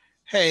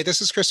Hey,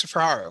 this is Christopher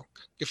Haro.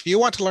 If you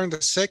want to learn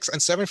the 6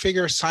 and 7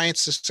 figure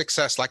science of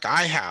success like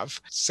I have,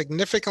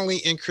 significantly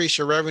increase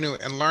your revenue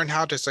and learn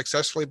how to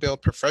successfully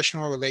build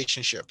professional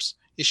relationships,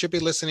 you should be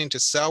listening to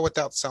Sell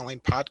Without Selling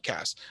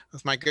podcast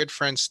with my good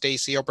friend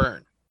Stacey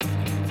O'Byrne.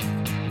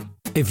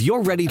 If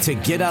you're ready to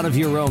get out of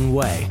your own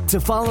way to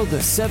follow the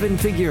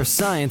 7-figure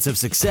science of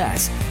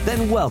success,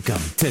 then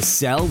welcome to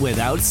Sell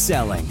Without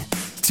Selling.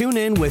 Tune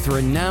in with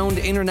renowned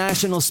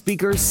international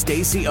speaker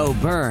Stacey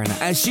O'Byrne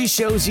as she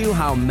shows you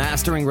how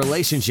mastering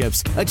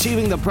relationships,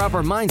 achieving the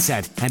proper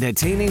mindset, and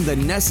attaining the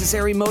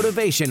necessary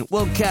motivation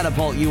will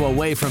catapult you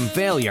away from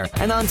failure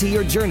and onto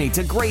your journey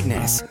to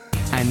greatness.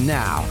 And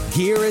now,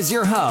 here is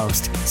your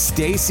host,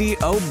 Stacey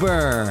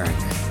O'Byrne.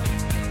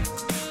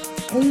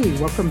 Hey,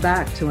 welcome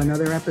back to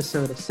another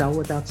episode of Sell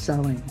Without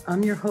Selling.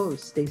 I'm your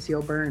host, Stacey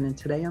O'Byrne, and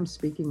today I'm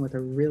speaking with a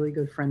really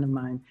good friend of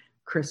mine,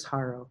 Chris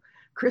Haro.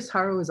 Chris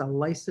Haro is a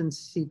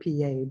licensed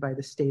CPA by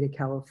the state of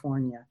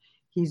California.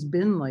 He's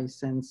been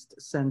licensed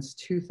since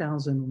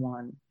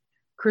 2001.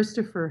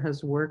 Christopher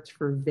has worked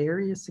for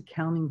various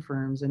accounting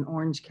firms in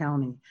Orange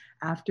County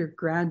after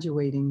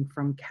graduating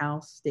from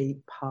Cal State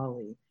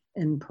Poly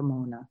in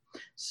Pomona.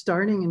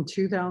 Starting in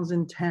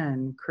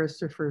 2010,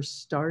 Christopher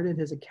started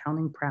his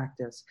accounting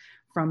practice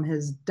from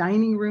his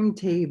dining room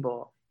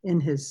table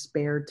in his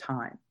spare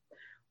time.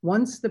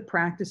 Once the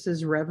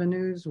practice's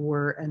revenues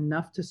were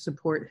enough to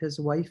support his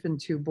wife and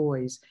 2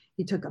 boys,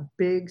 he took a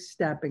big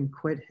step and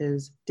quit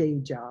his day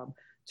job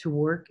to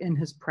work in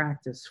his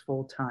practice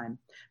full time.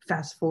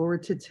 Fast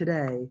forward to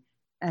today,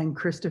 and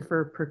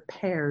Christopher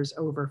prepares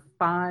over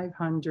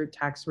 500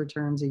 tax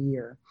returns a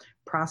year,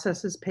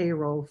 processes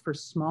payroll for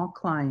small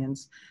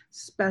clients,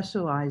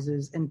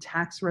 specializes in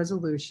tax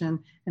resolution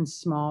and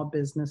small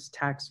business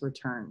tax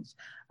returns.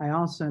 I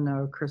also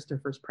know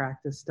Christopher's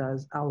practice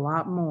does a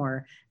lot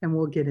more, and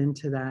we'll get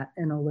into that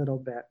in a little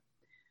bit.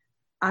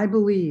 I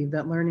believe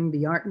that learning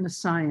the art and the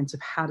science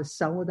of how to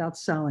sell without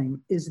selling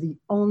is the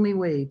only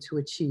way to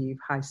achieve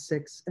high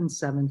 6 and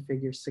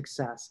 7-figure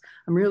success.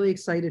 I'm really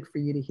excited for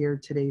you to hear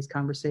today's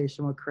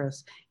conversation with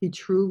Chris. He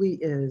truly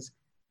is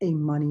a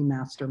money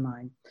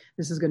mastermind.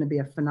 This is going to be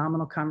a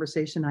phenomenal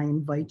conversation. I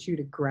invite you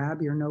to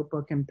grab your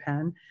notebook and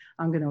pen.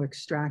 I'm going to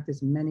extract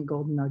as many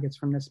golden nuggets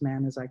from this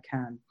man as I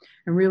can.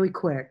 And really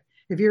quick,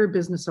 if you're a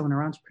business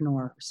owner,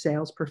 entrepreneur, or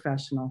sales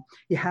professional,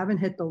 you haven't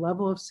hit the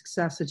level of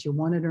success that you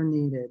wanted or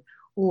needed,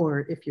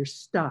 or if you're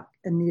stuck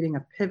and needing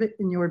a pivot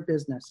in your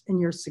business, in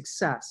your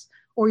success,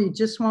 or you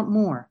just want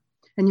more,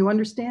 and you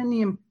understand the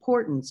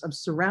importance of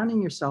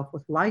surrounding yourself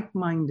with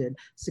like-minded,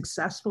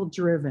 successful,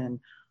 driven,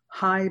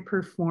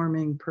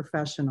 high-performing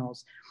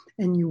professionals,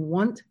 and you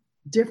want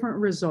different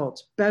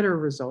results, better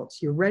results,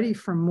 you're ready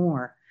for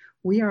more,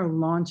 we are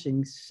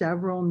launching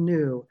several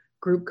new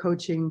group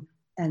coaching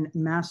and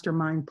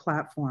mastermind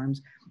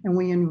platforms, and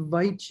we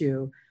invite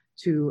you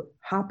to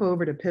hop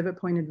over to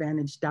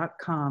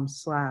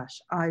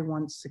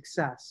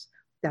pivotpointadvantage.com/I-want-success.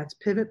 That's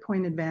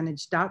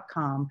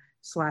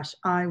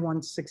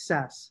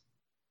pivotpointadvantage.com/I-want-success.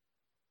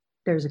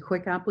 There's a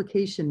quick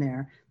application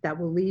there that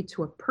will lead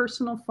to a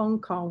personal phone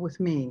call with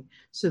me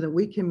so that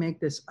we can make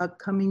this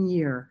upcoming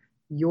year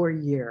your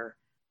year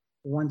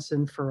once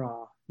and for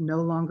all.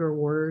 No longer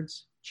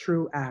words,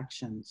 true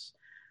actions.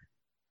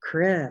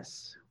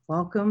 Chris,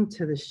 welcome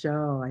to the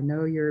show. I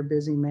know you're a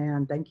busy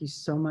man. Thank you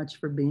so much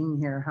for being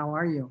here. How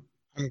are you?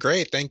 I'm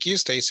great. Thank you,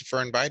 Stacey,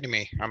 for inviting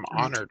me. I'm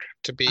honored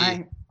to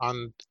be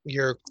on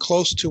your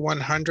close to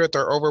 100th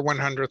or over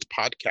 100th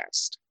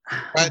podcast.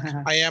 But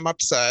I am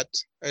upset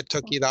it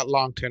took you that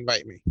long to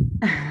invite me.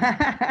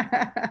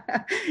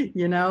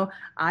 You know,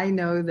 I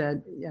know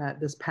that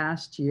this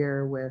past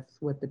year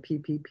with the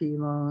PPP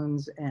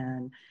loans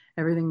and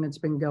everything that's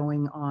been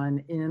going on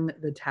in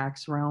the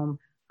tax realm,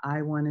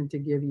 I wanted to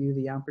give you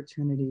the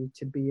opportunity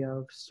to be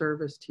of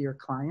service to your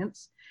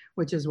clients,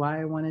 which is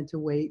why I wanted to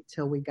wait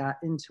till we got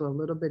into a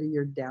little bit of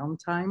your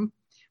downtime,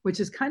 which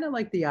is kind of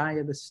like the eye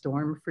of the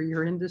storm for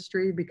your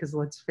industry, because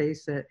let's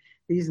face it,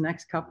 these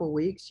next couple of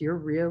weeks, you're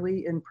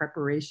really in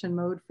preparation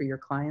mode for your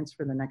clients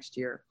for the next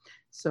year.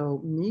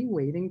 So me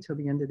waiting till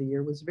the end of the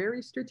year was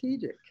very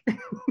strategic.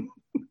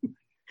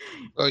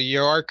 Well,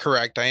 you are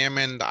correct. I am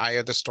in the eye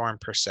of the storm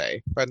per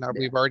se, but now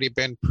we've already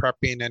been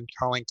prepping and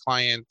calling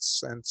clients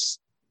since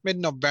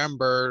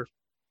mid-November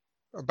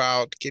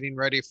about getting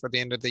ready for the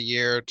end of the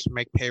year to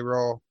make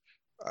payroll,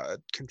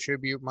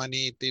 contribute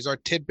money. These are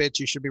tidbits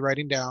you should be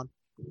writing down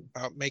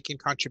about making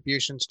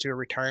contributions to your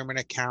retirement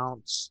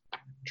accounts,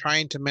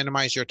 trying to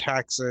minimize your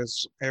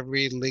taxes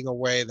every legal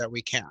way that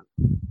we can.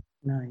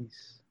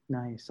 Nice.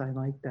 I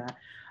like that.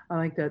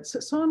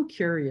 So I'm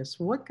curious,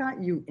 what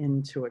got you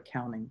into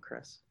accounting,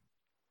 Chris?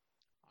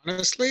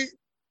 Honestly,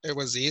 it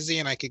was easy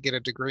and I could get a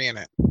degree in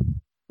it.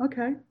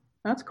 Okay,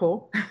 that's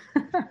cool.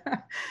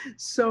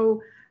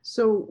 So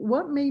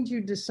what made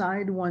you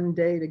decide one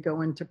day to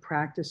go into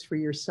practice for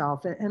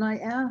yourself? And I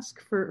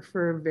ask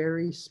for a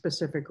very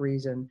specific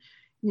reason.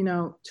 You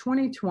know,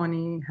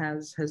 2020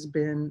 has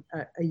been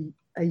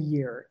a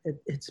year.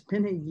 It's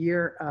been a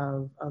year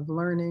of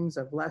learnings,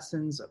 of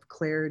lessons, of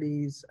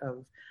clarities,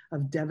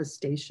 of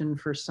devastation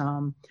for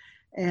some.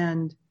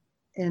 And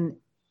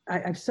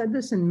I've said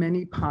this in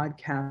many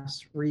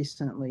podcasts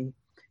recently,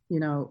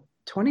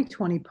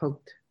 2020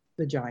 poked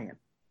the giant.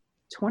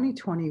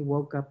 2020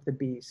 woke up the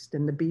beast,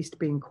 and the beast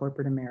being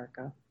corporate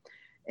America.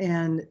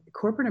 And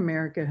corporate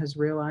America has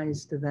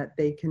realized that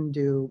they can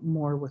do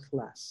more with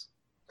less.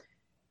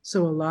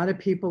 So a lot of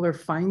people are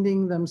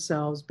finding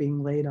themselves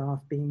being laid off,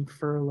 being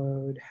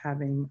furloughed,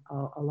 having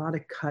a lot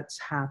of cuts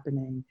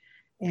happening.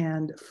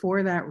 And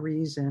for that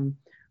reason,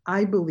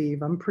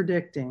 I'm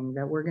predicting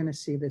that we're going to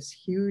see this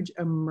huge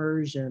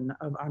immersion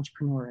of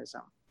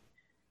entrepreneurism.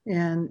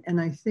 And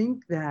I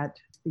think that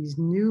these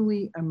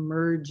newly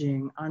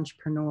emerging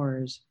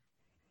entrepreneurs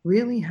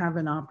really have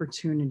an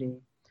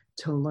opportunity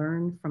to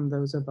learn from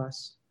those of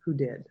us who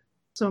did.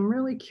 So I'm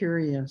really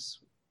curious,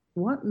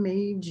 what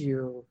made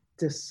you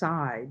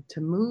decide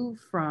to move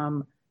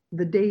from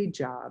the day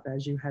job,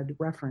 as you had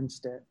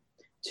referenced it,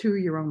 to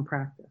your own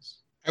practice?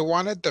 I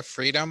wanted the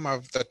freedom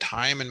of the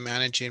time and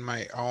managing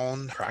my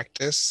own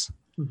practice.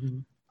 Mm-hmm.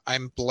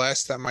 I'm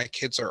blessed that my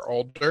kids are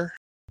older.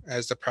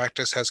 As the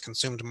practice has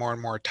consumed more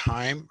and more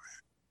time,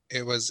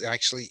 it was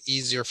actually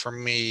easier for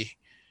me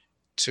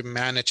to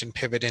manage and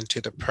pivot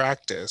into the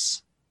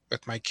practice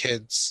with my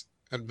kids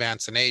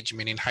advanced in age,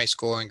 meaning high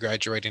school and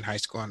graduating high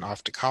school and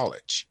off to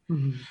college.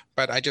 Mm-hmm.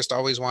 But I just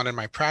always wanted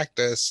my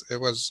practice.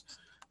 It was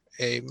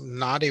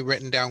not a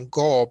written down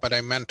goal, but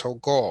a mental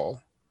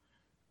goal.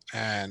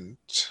 And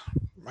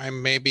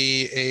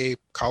maybe a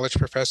college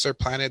professor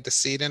planted the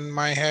seed in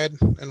my head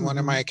in one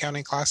of my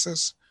accounting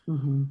classes.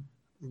 Mm-hmm.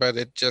 But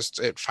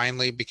it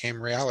finally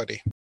became reality.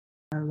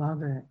 I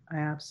love it. I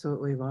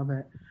absolutely love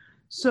it.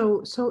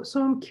 So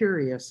I'm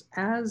curious,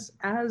 as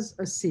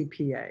a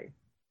CPA,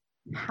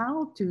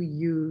 how do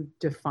you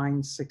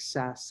define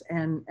success?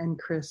 And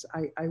Chris,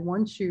 I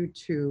want you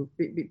to,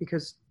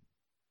 because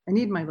I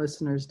need my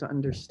listeners to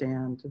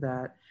understand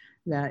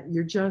that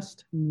you're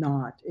just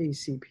not a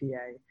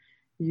CPA.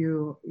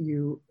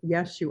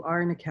 Yes, you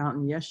are an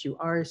accountant. Yes, you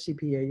are a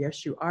CPA.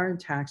 Yes, you are a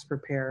tax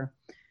preparer.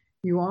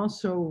 You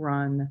also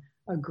run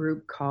a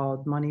group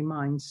called Money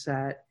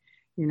Mindset.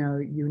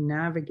 You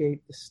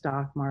navigate the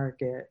stock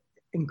market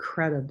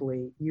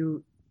incredibly.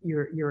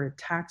 You're a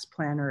tax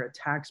planner, a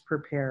tax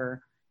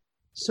preparer.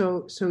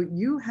 So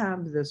you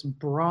have this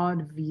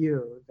broad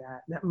view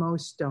that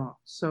most don't.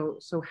 So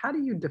how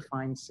do you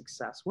define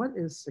success? What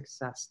is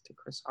success to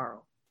Chris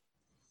Haro?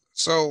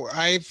 So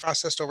I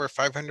processed over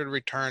 500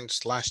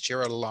 returns last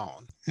year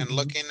alone. And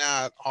looking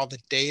at all the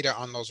data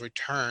on those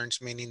returns,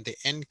 meaning the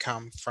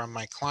income from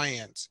my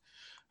clients,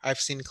 I've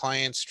seen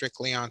clients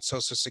strictly on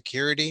Social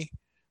Security,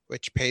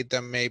 which paid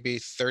them maybe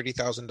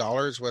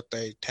 $30,000 with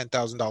a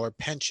 $10,000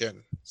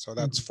 pension. So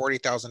that's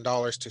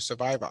 $40,000 to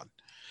survive on.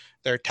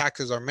 Their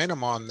taxes are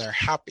minimal and they're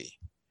happy.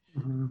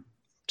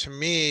 To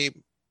me,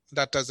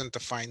 that doesn't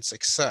define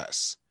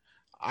success.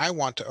 I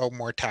want to owe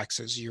more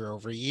taxes year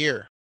over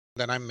year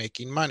than I'm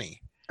making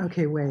money.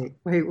 Okay, wait.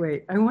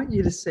 I want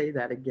you to say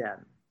that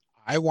again.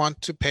 I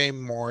want to pay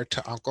more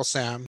to Uncle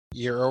Sam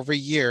year over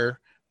year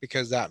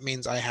because that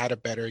means I had a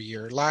better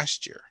year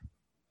last year.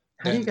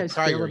 How do you guys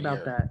feel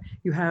about that?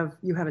 You have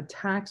a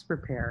tax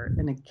preparer,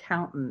 an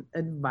accountant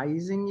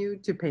advising you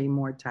to pay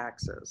more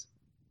taxes.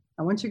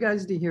 I want you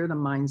guys to hear the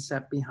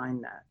mindset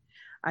behind that.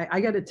 I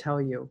got to tell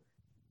you,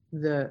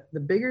 the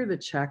bigger the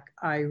check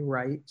I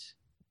write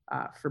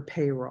for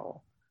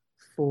payroll,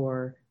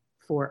 for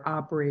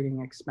operating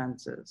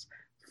expenses,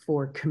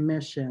 for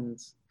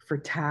commissions, for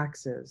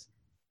taxes,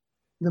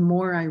 the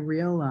more I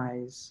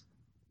realize,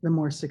 the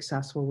more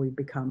successful we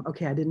become.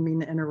 Okay, I didn't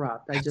mean to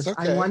interrupt.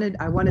 I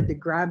wanted to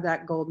grab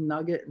that golden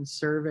nugget and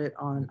serve it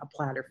on a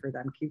platter for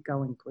them. Keep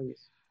going,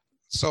 please.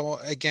 So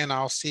again,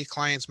 I'll see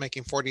clients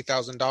making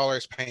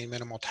 $40,000 paying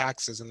minimal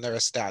taxes and they're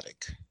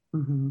ecstatic.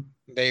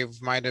 They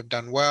might have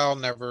done well,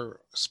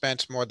 never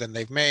spent more than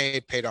they've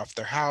made, paid off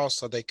their house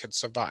so they could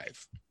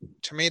survive.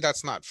 To me,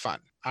 that's not fun.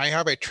 I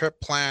have a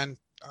trip planned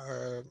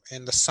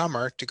in the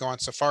summer to go on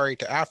safari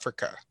to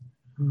Africa.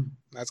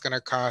 That's going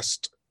to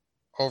cost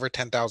over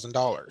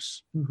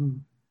 $10,000.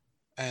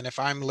 And if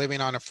I'm living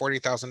on a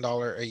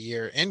 $40,000 a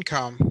year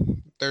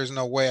income, there's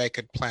no way I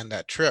could plan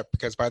that trip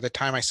because by the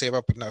time I save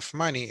up enough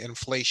money,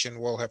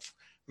 inflation will have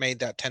made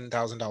that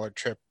 $10,000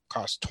 trip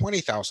cost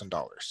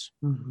 $20,000.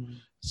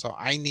 So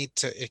I need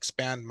to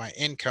expand my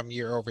income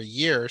year over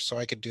year so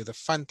I could do the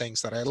fun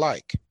things that I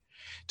like.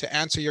 To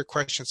answer your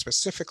question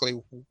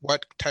specifically,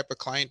 what type of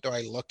client do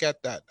I look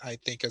at that I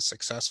think is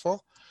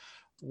successful?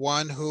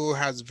 One who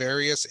has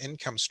various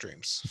income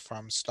streams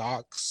from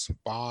stocks,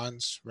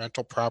 bonds,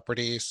 rental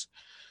properties,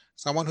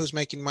 someone who's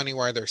making money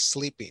while they're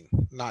sleeping,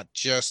 not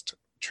just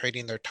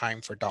trading their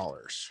time for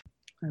dollars.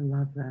 I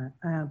love that.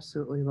 I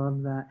absolutely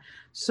love that.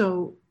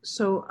 So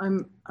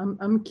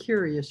I'm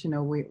curious.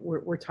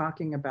 We're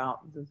talking about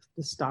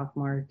the stock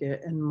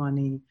market and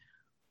money.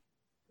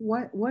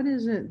 What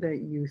is it that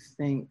you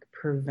think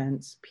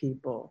prevents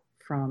people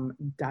from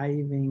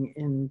diving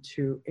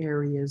into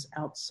areas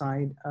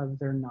outside of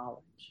their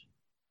knowledge?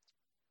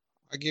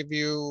 I'll give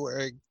you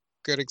a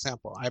good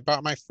example. I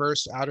bought my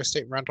first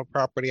out-of-state rental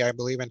property, I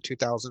believe, in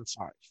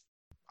 2005.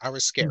 I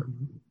was scared.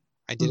 Mm-hmm.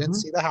 I didn't Mm-hmm.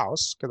 see the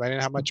house because I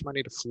didn't have much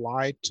money to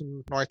fly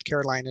to North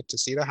Carolina to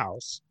see the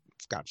house.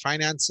 Got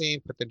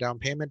financing, put the down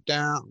payment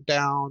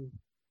down,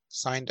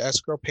 signed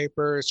escrow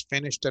papers,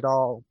 finished it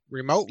all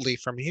remotely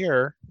from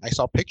here. I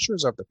saw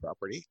pictures of the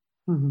property.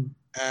 Mm-hmm.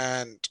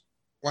 And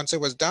once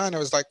it was done, it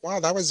was like, wow,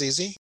 that was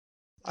easy.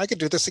 I could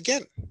do this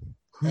again.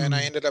 And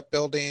I ended up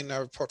building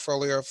a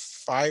portfolio of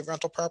 5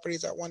 rental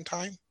properties at one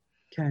time.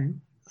 Okay.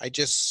 I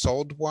just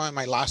sold one,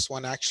 my last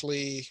one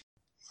actually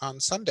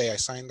on Sunday. I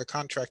signed the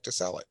contract to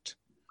sell it.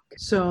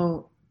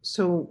 So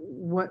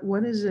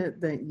what is it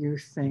that you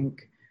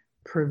think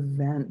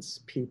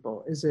prevents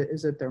people? Is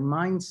it their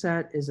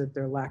mindset? Is it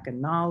their lack of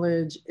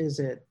knowledge? Is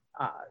it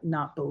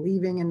not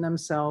believing in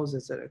themselves?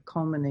 Is it a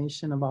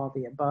culmination of all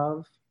the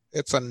above?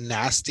 It's a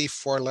nasty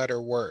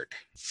 4-letter word,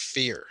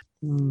 fear.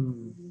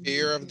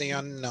 Fear of the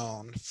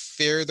unknown,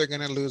 fear they're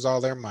going to lose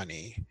all their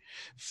money,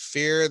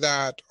 fear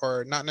that,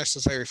 or not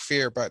necessarily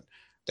fear, but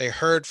they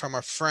heard from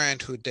a friend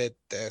who did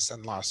this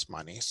and lost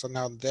money. So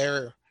now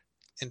they're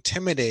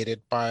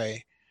intimidated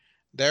by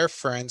their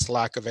friend's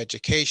lack of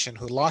education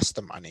who lost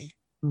the money,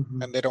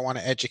 and they don't want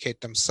to educate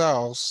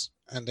themselves,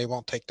 and they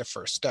won't take the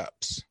first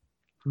steps.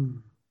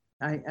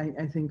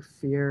 I think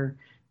fear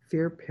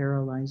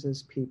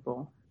paralyzes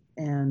people.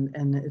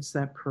 And it's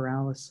that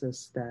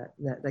paralysis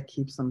that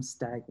keeps them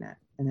stagnant,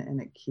 and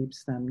it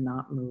keeps them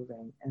not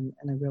moving. And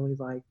I really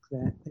like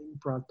that you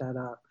brought that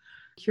up.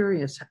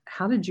 Curious,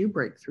 how did you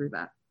break through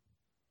that?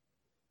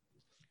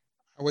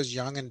 I was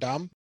young and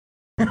dumb.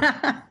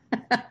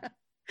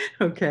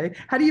 Okay.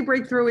 How do you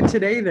break through it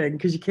today then?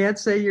 Because you can't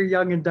say you're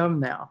young and dumb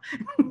now.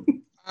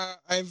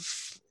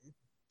 I've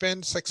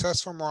been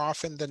successful more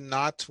often than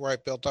not, where I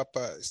built up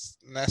a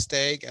nest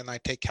egg and I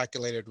take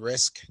calculated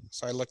risk.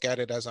 So I look at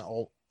it as an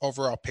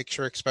overall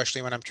picture,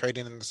 especially when I'm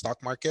trading in the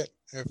stock market.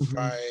 If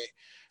I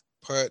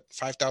put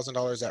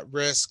 $5,000 at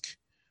risk,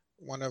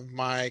 one of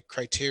my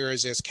criteria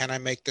is, can I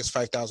make this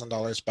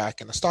 $5,000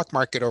 back in the stock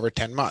market over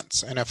 10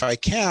 months? And if I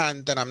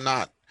can, then I'm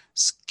not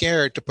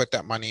scared to put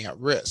that money at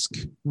risk.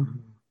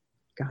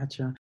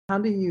 Gotcha. How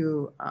do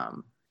you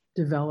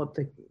develop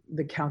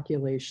the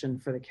calculation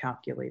for the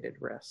calculated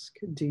risk?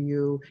 Do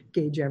you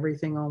gauge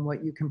everything on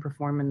what you can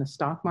perform in the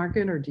stock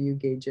market, or do you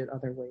gauge it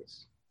other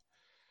ways?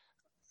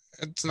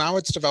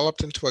 It's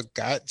developed into a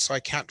gut, so I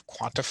can't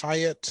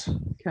quantify it.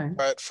 Okay.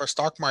 But for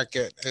stock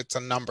market, it's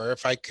a number.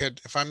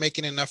 If I'm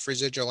making enough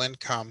residual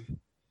income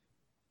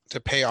to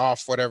pay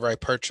off whatever I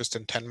purchased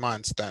in 10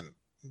 months, then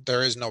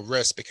there is no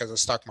risk, because the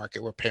stock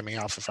market will pay me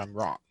off if I'm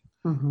wrong.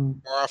 More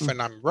often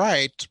I'm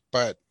right,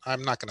 but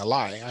I'm not going to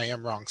lie, I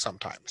am wrong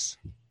sometimes.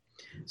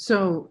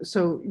 So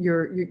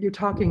you're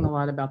talking a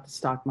lot about the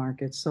stock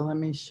market. So let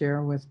me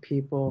share with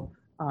people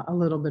a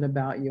little bit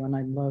about you, and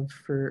I'd love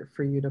for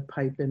you to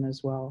pipe in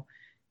as well.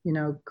 You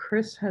know,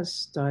 Chris has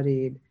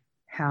studied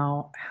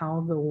how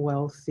the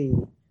wealthy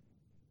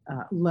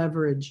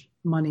leverage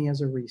money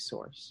as a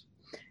resource,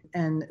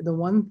 and the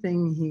one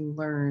thing he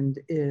learned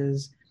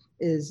is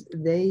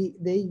they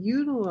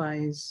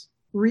utilize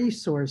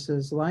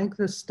resources like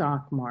the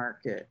stock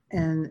market,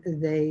 and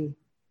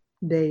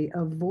they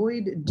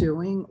avoid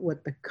doing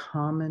what the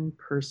common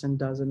person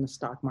does in the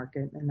stock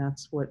market, and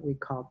that's what we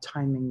call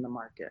timing the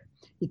market.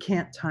 You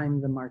can't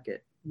time the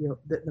market.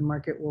 The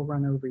market will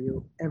run over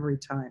you every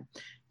time.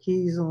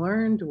 He's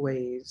learned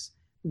ways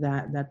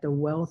that the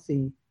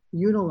wealthy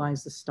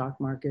utilize the stock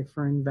market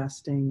for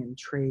investing and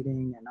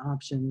trading and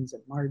options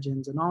and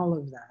margins and all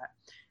of that.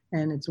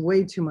 And it's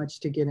way too much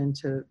to get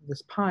into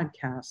this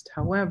podcast.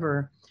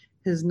 However,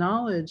 his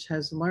knowledge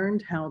has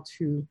learned how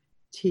to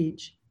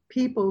teach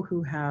people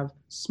who have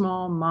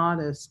small,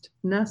 modest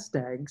nest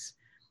eggs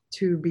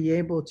to be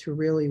able to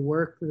really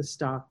work the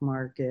stock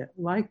market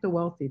like the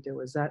wealthy do.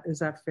 Is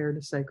that fair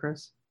to say,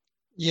 Chris?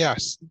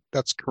 Yes,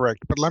 that's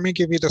correct. But let me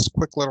give you this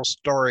quick little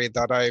story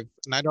that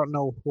and I don't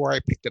know where I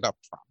picked it up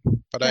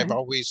from, but I've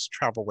always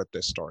traveled with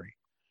this story.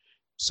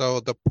 So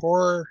the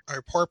poor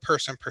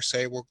person per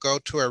se will go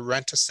to a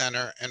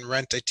rent-a-center and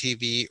rent a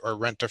TV or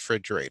rent a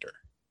refrigerator.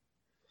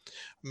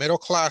 Middle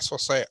class will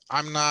say,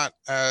 I'm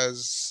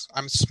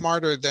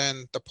smarter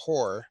than the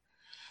poor.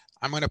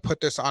 I'm going to put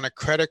this on a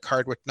credit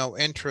card with no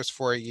interest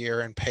for a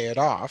year and pay it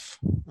off.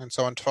 And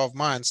so in 12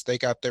 months, they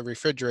got their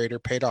refrigerator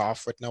paid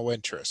off with no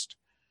interest.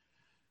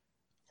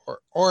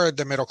 Or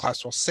the middle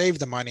class will save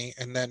the money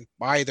and then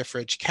buy the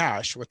fridge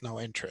cash with no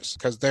interest,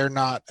 because they're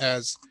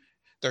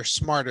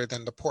smarter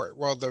than the poor.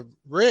 Well, the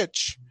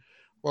rich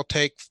will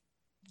take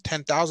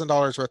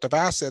 $10,000 worth of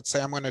assets,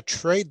 say, I'm going to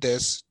trade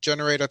this,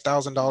 generate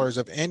 $1,000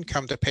 of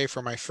income to pay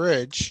for my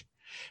fridge,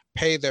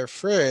 pay their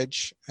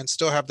fridge, and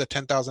still have the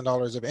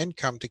 $10,000 of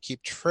income to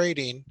keep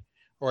trading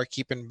or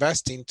keep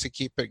investing to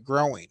keep it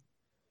growing.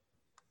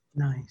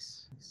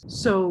 Nice.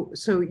 So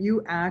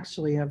you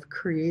actually have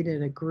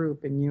created a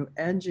group, and you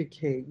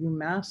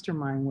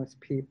mastermind with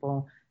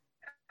people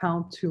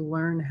how to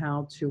learn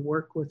how to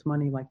work with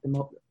money like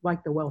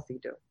the wealthy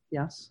do.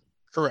 Yes?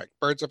 Correct.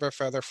 Birds of a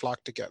feather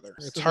flock together.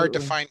 It's hard to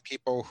find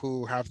people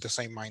who have the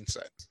same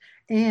mindset.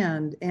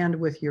 And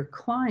with your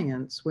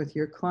clients,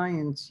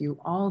 you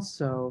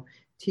also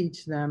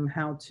teach them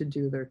how to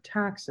do their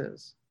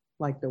taxes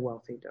like the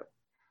wealthy do.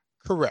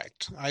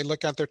 Correct. I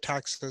look at their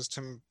taxes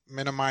to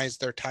minimize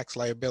their tax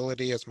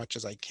liability as much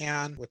as I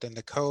can within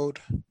the code.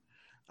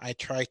 I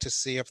try to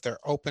see if they're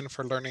open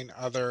for learning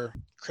other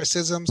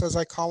criticisms, as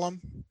I call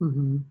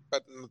them,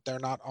 but they're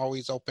not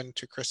always open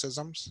to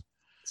criticisms.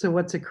 So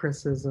what's a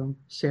criticism?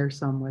 Share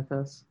some with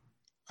us.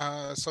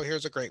 So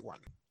here's a great one.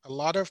 A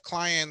lot of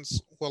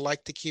clients will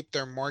like to keep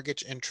their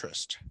mortgage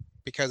interest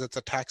because it's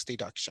a tax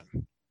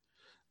deduction.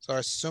 So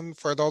assume,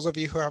 for those of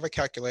you who have a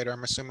calculator,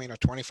 I'm assuming a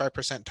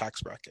 25%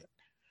 tax bracket.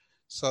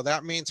 So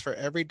that means for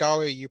every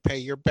dollar you pay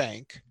your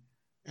bank,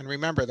 and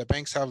remember, the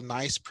banks have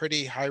nice,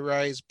 pretty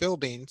high-rise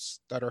buildings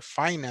that are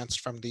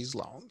financed from these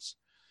loans.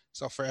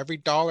 So for every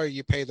dollar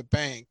you pay the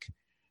bank,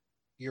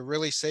 you're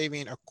really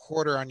saving a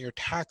quarter on your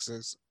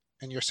taxes,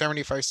 and your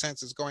 75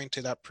 cents is going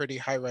to that pretty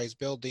high-rise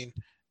building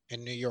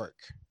in New York,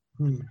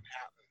 in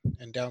Manhattan,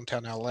 in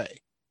downtown LA.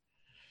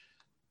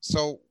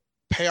 So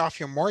pay off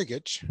your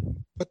mortgage,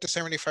 put the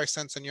 75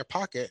 cents in your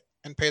pocket,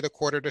 and pay the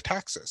quarter to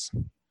taxes.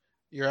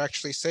 You're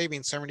actually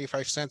saving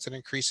 75 cents and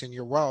increasing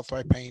your wealth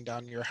by paying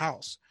down your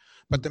house.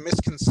 But the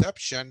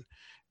misconception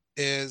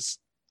is,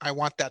 I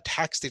want that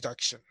tax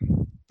deduction,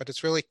 but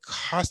it's really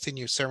costing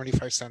you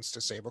 75 cents to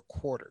save a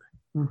quarter.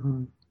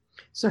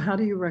 So how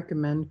do you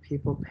recommend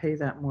people pay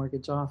that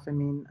mortgage off? I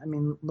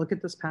mean, look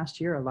at this past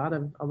year. A lot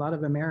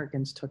of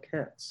Americans took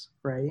hits,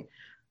 right?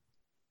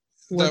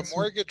 The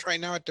mortgage right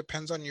now, it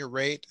depends on your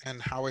rate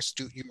and how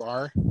astute you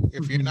are.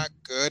 If you're not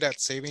good at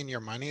saving your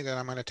money, then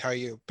I'm going to tell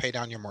you, pay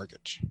down your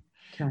mortgage.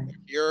 Okay. If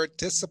you're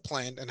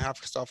disciplined and have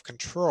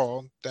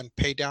self-control, then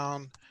pay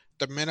down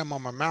the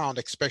minimum amount,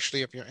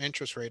 especially if your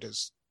interest rate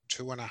is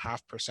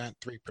 2.5%,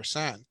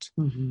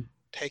 3%.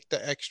 Take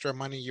the extra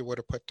money you would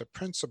have put to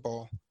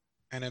principal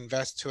and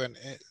invest to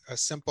a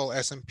simple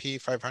S&P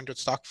 500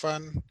 stock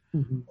fund,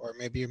 or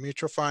maybe a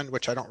mutual fund,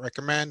 which I don't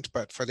recommend,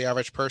 but for the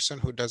average person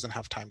who doesn't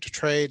have time to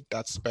trade,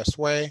 that's the best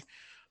way.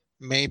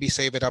 Maybe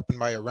save it up and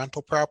buy a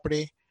rental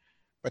property,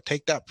 but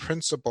take that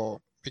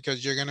principal,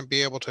 because you're going to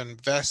be able to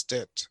invest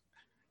it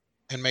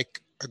and make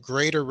a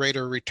greater rate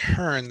of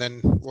return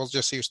than, we'll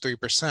just use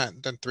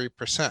 3%, than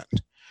 3%.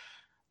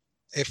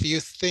 If you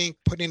think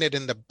putting it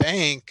in the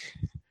bank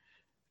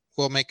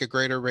will make a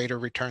greater rate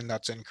of return,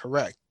 that's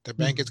incorrect. The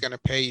bank is going to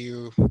pay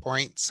you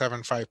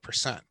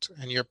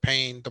 0.75%, and you're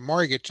paying the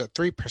mortgage at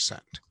 3%.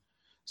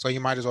 So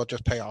you might as well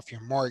just pay off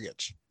your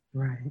mortgage.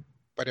 Right.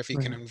 But if you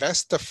can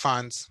invest the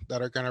funds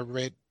that are going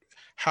to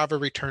have a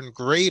return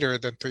greater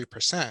than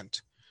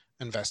 3%,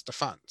 invest the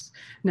funds.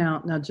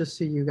 Now, just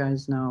so you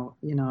guys know,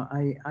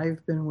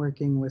 I've been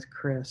working with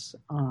Chris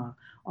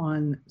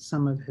on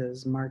some of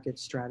his market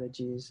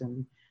strategies,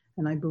 and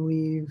I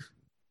believe,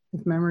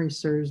 if memory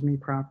serves me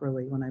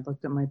properly, when I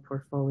looked at my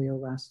portfolio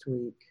last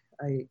week,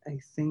 I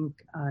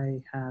think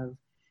I have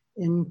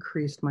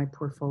increased my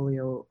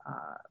portfolio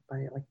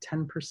by like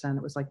 10%.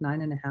 It was like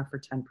 9.5 or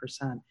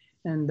 10%,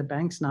 and the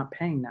bank's not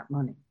paying that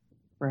money,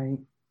 right?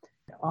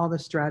 All the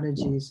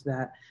strategies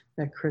that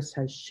Chris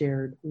has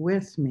shared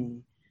with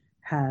me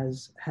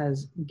has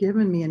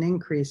given me an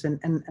increase,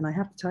 and I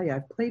have to tell you,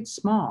 I've played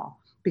small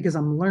because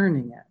I'm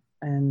learning it,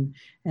 and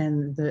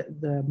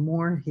the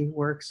more he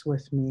works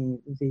with me,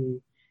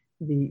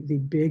 the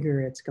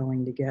bigger it's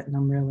going to get, and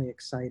I'm really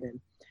excited.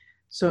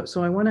 So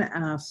I want to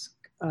ask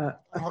a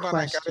Hold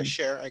question.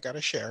 I gotta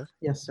share.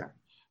 Yes, sir.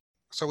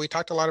 So we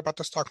talked a lot about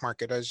the stock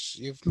market, as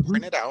you've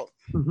pointed out.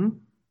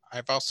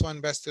 I've also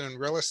invested in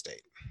real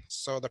estate.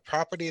 So the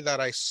property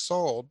that I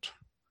sold,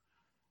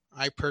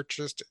 I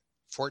purchased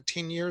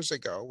 14 years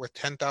ago with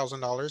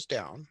 $10,000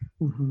 down.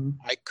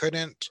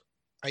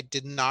 I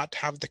did not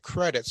have the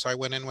credit, so I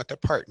went in with a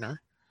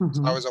partner.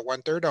 So I was a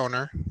 1/3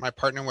 owner. My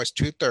partner was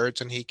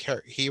 2/3, and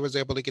he was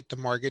able to get the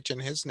mortgage in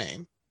his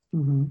name.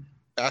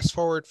 Fast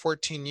forward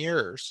 14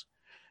 years,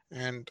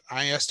 and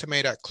I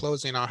estimate at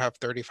closing I'll have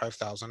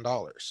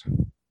 $35,000.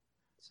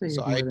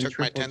 So I took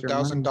my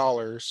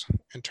 $10,000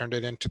 and turned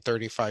it into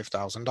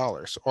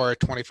 $35,000, or a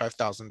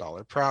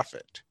 $25,000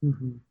 profit.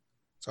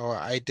 So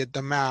I did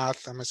the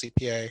math. I'm a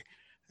CPA,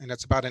 and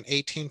it's about an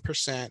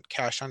 18%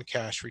 cash on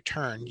cash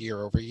return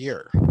year over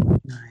year.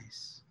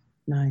 Nice.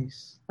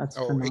 That's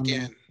phenomenal.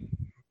 Again,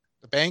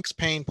 the bank's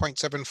paying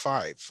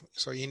 0.75.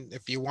 So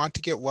if you want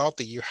to get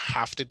wealthy, you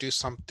have to do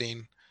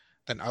something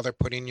than other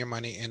putting your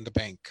money in the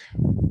bank.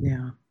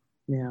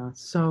 Yeah.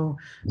 So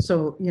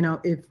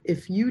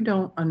if you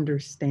don't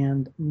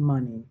understand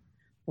money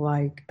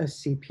like a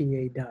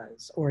CPA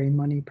does or a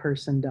money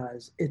person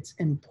does, it's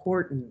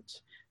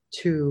important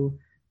to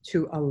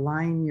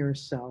align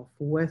yourself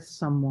with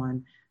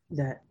someone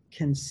that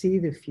can see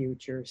the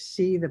future,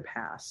 see the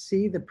past,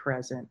 see the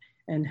present,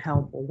 and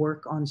help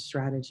work on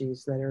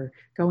strategies that are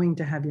going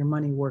to have your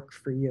money work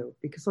for you.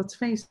 Because let's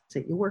face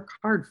it, you work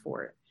hard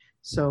for it.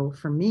 So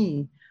for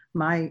me,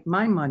 my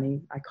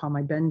money, I call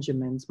my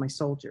Benjamins, my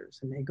soldiers,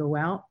 and they go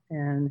out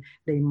and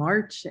they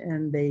march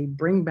and they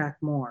bring back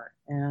more.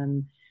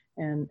 And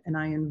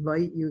I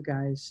invite you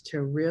guys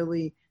to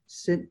really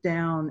sit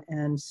down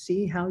and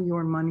see how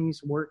your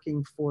money's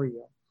working for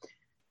you.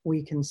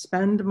 We can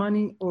spend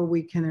money or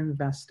we can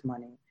invest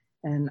money.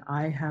 And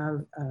I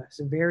have a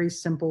very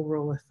simple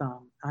rule of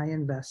thumb. I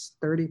invest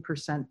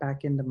 30%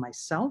 back into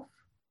myself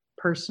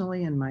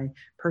personally in my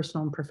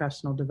personal and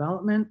professional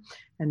development.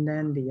 And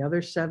then the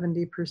other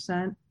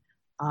 70%,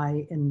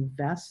 I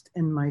invest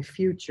in my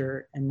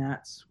future. And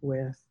that's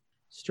with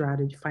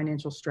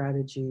financial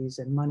strategies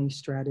and money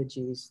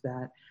strategies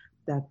that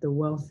the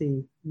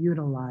wealthy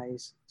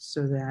utilize,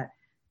 so that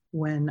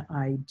when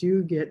I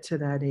do get to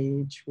that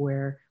age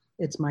where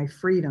it's my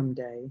freedom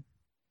day,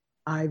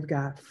 I've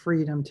got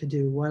freedom to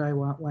do what I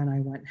want, when I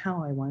want,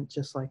 how I want,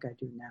 just like I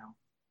do now.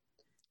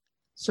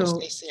 So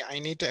Stacy, I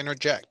need to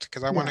interject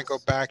because I want to go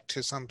back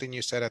to something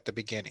you said at the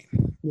beginning.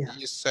 Yeah.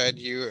 You said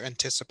you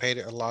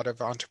anticipated a lot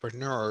of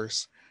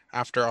entrepreneurs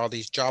after all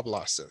these job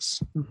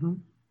losses. Mm-hmm.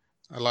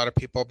 A lot of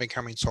people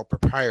becoming sole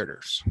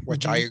proprietors,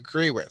 which I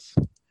agree with.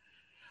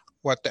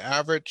 What the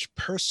average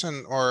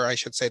person, or I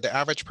should say the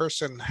average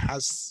person,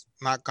 has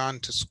not gone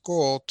to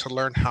school to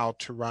learn how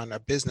to run a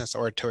business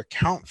or to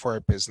account for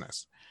a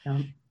business.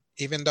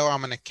 Even though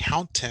I'm an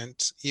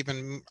accountant,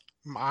 even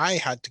I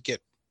had to get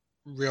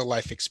real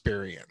life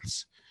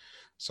experience.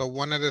 So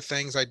one of the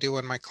things I do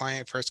when my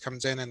client first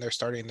comes in and they're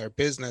starting their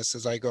business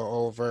is I go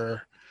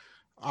over,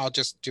 I'll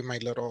just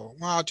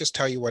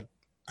tell you what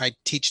I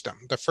teach them.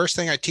 The first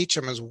thing I teach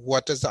them is,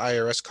 what does the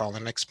IRS call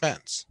an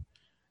expense?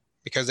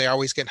 Because they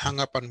always get hung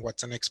up on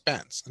what's an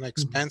expense. An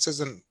expense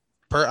isn't,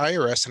 per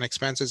IRS, an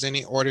expense is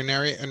any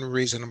ordinary and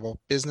reasonable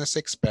business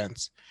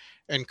expense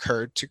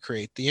incurred to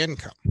create the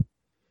income.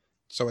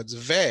 So it's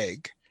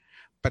vague,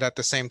 but at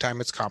the same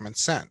time, it's common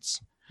sense.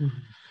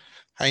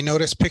 I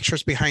noticed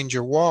pictures behind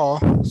your wall,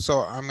 so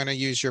I'm going to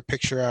use your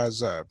picture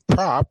as a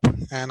prop,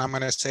 and I'm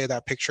going to say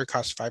that picture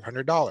costs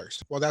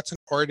 $500. Well, that's an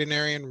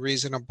ordinary and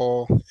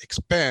reasonable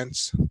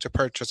expense to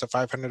purchase a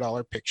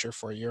 $500 picture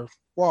for your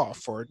wall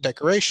for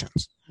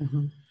decorations.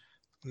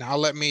 Now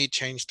let me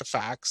change the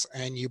facts,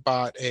 and you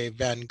bought a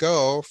Van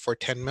Gogh for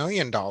 $10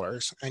 million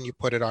and you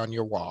put it on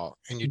your wall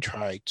and you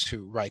try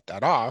to write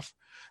that off.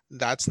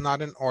 That's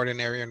not an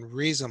ordinary and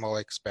reasonable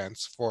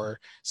expense for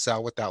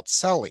sell without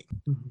selling.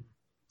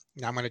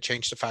 Now I'm going to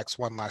change the facts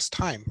one last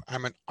time.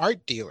 I'm an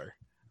art dealer.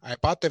 I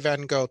bought the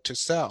Van Gogh to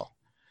sell.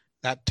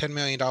 That $10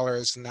 million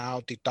is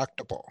now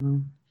deductible.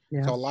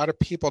 So a lot of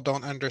people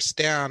don't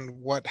understand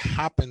what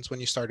happens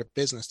when you start a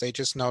business. They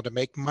just know to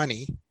make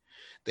money.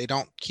 They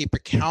don't keep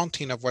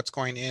accounting of what's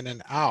going in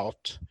and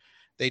out.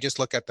 They just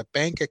look at the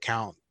bank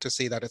account to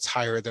see that it's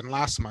higher than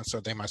last month, so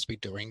they must be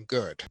doing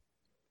good.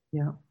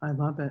 Yeah, I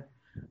love it.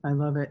 I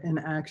love it. And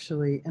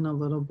actually, in a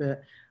little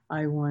bit,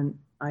 I want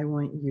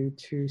you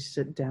to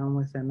sit down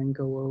with them and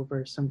go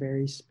over some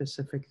very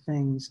specific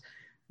things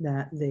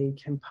that they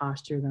can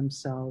posture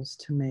themselves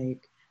to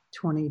make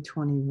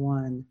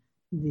 2021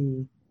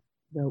 the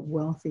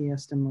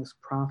wealthiest and most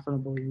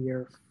profitable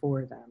year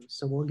for them.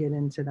 So we'll get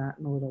into that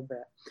in a little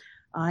bit.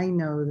 I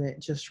know that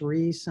just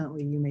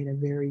recently you made a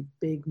very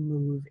big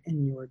move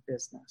in your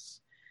business,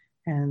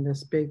 and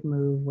this big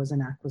move was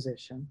an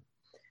acquisition.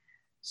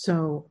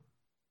 So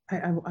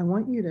I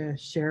want you to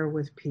share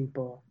with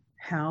people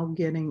how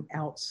getting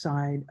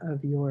outside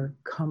of your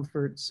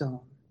comfort zone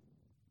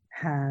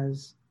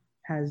has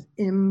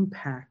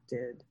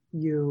impacted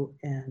you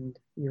and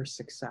your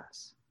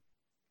success.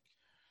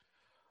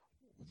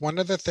 One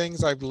of the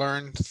things I've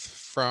learned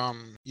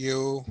from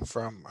you,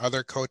 from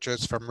other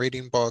coaches, from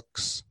reading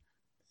books,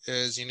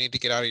 is you need to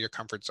get out of your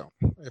comfort zone.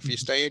 If you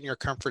stay in your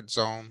comfort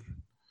zone,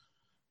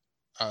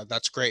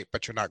 that's great,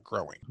 but you're not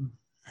growing.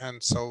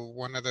 And so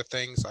one of the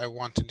things I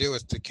want to do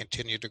is to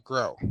continue to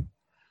grow.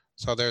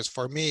 So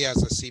for me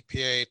as a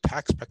CPA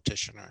tax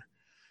practitioner,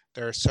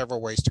 there are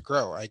several ways to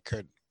grow. I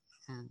could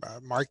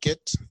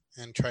market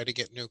and try to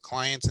get new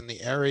clients in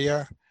the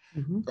area,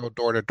 go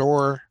door to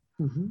door,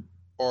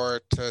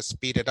 or to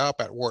speed it up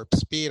at warp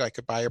speed, I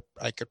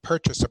could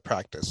purchase a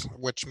practice,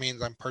 which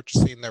means I'm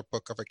purchasing their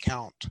book of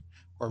account,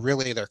 or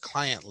really their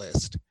client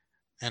list,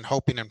 and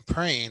hoping and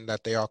praying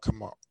that they all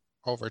come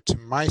over to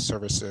my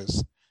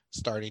services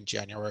starting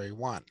January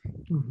 1.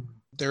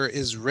 There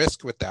is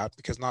risk with that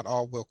because not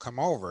all will come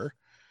over,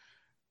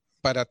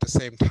 but at the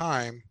same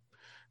time,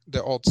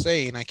 the old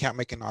saying, I can't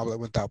make an omelet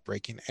without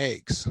breaking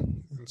eggs.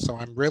 And so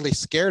I'm really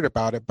scared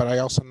about it, but I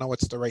also know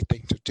it's the right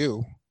thing to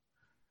do.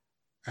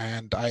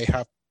 And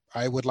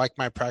I would like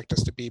my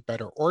practice to be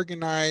better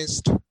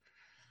organized,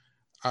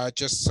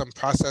 just some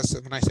process.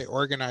 When I say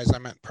organized, I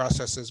meant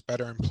processes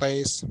better in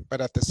place.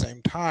 But at the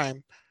same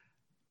time,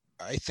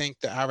 I think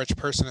the average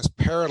person is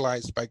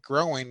paralyzed by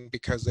growing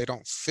because they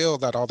don't feel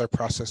that all their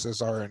processes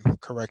are in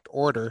correct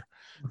order.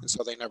 And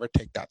so they never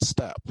take that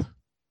step.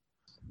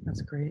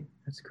 That's great.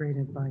 That's great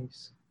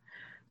advice.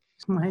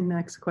 My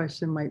next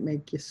question might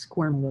make you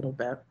squirm a little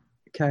bit.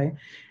 Okay.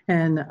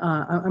 And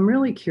I'm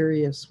really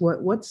curious,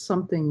 what's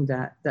something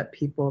that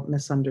people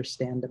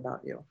misunderstand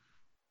about you?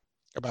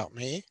 About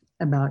me?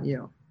 About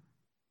you.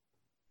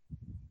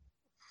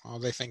 Well,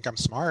 they think I'm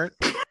smart.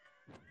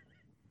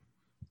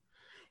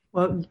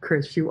 Well,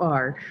 Chris, you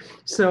are.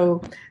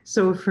 So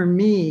for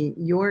me,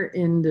 your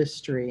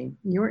industry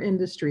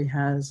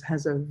has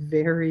a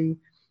very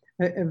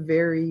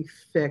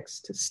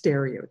fixed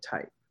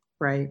stereotype,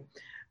 right?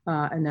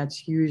 And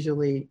that's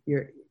usually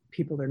your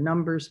people. They're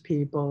numbers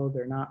people.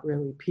 They're not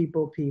really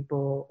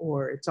people,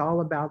 or it's all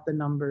about the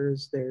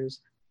numbers. There's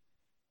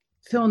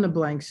fill in the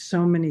blank.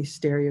 So many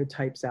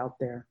stereotypes out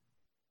there.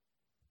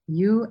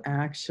 You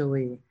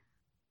actually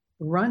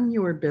run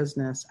your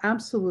business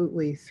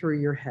absolutely through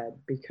your head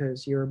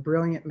because you're a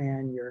brilliant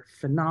man, you're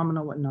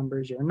phenomenal at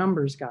numbers, you're a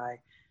numbers guy.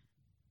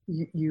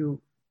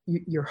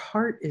 Your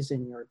heart is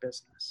in your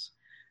business.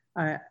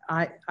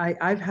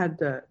 I've had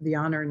the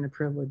honor and the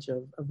privilege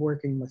of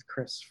working with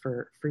Chris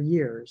for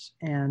years.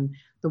 And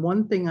the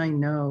one thing I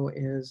know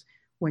is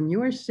when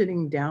you are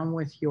sitting down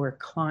with your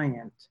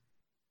client,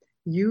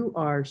 you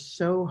are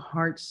so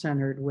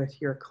heart-centered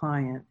with your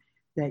client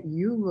that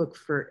you look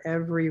for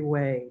every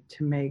way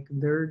to make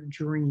their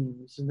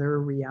dreams their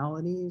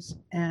realities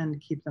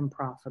and keep them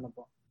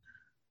profitable.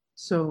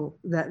 So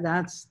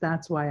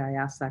that's why I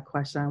asked that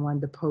question. I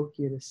wanted to poke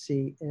you to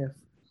see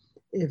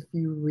if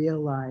you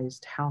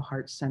realized how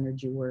heart-centered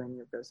you were in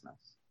your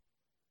business.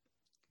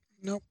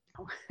 Nope.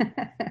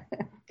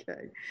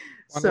 Okay.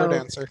 One word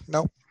answer.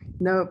 Nope.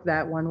 Nope,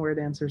 that one word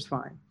answer is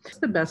fine. What's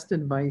the best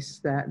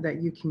advice that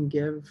you can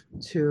give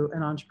to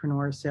an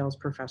entrepreneur, a sales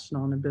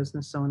professional, and a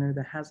business owner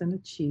that hasn't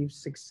achieved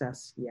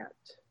success yet?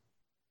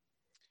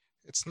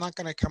 It's not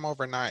going to come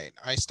overnight.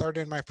 I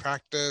started my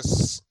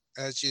practice,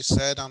 as you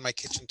said, on my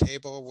kitchen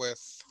table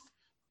with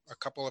a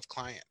couple of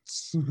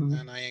clients,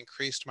 and I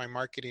increased my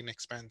marketing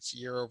expense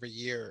year over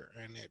year,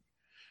 and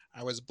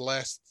I was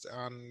blessed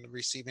on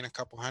receiving a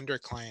couple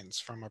hundred clients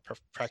from a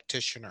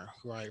practitioner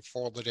who I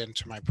folded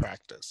into my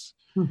practice.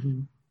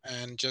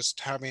 And just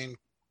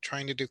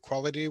trying to do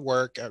quality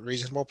work at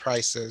reasonable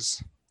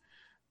prices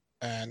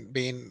and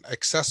being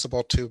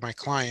accessible to my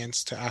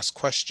clients to ask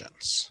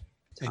questions.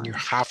 And you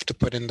have to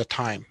put in the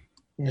time.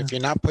 If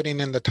you're not putting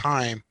in the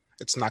time,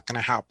 it's not going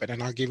to happen.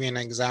 And I'll give you an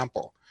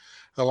example.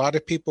 A lot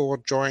of people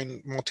will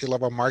join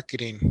multi-level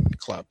marketing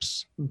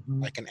clubs,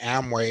 like an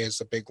Amway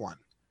is a big one.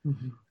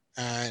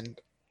 And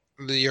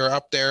you're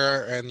up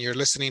there and you're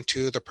listening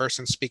to the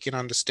person speaking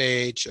on the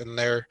stage, and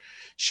they're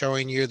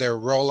showing you their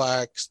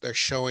Rolex, they're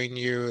showing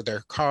you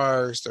their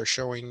cars, they're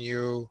showing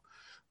you,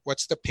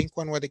 what's the pink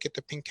one where they get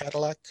the pink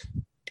Cadillac?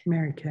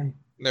 Mary Kay.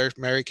 There's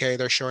Mary Kay,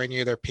 they're showing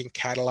you their pink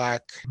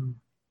Cadillac.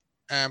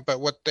 But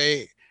what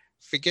they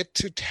forget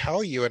to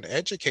tell you and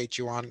educate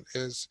you on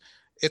is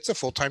it's a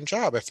full-time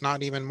job, if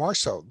not even more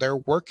so. They're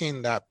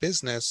working that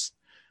business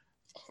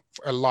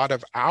for a lot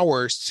of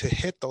hours to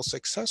hit those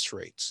success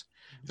rates.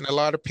 And a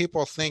lot of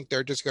people think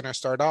they're just going to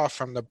start off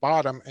from the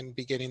bottom and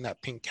be getting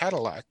that pink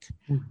Cadillac,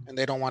 and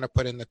they don't want to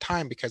put in the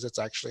time because it's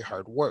actually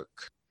hard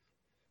work.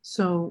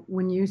 So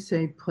when you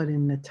say put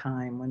in the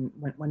time,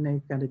 when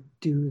they've got to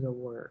do the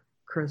work,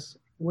 Chris,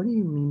 what do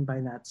you mean by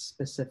that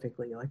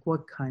specifically? Like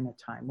what kind of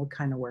time, what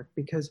kind of work?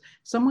 Because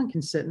someone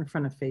can sit in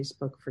front of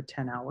Facebook for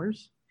 10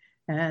 hours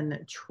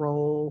and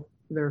troll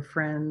their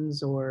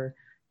friends, or,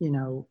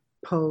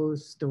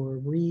 post or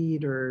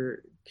read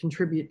or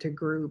contribute to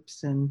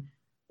groups, and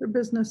their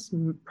business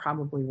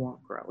probably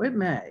won't grow. It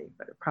may,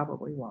 but it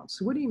probably won't.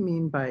 So what do you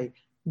mean by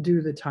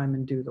do the time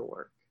and do the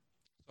work?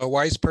 A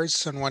wise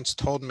person once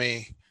told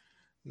me,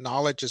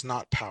 knowledge is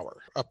not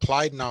power.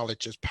 Applied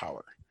knowledge is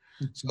power.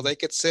 So they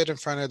could sit in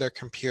front of their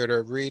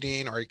computer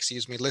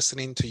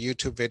listening to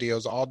YouTube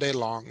videos all day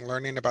long,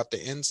 learning about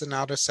the ins and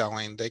outs of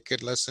selling. They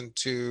could listen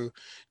to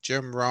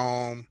Jim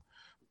Rohn,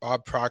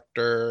 Bob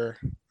Proctor,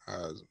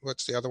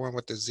 what's the other one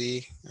with the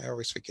Z? I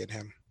always forget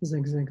him.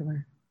 Zig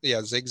Ziglar.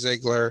 Yeah, Zig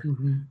Ziglar.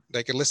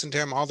 They could listen to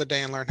him all the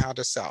day and learn how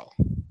to sell.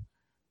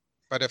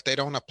 But if they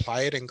don't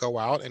apply it and go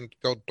out and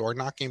go door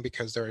knocking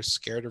because they're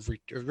scared of,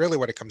 really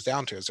what it comes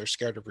down to is they're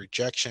scared of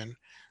rejection.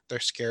 They're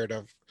scared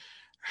of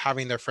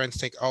having their friends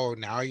think, oh,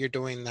 now you're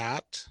doing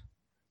that.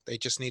 They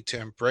just need to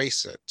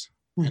embrace it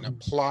and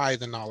apply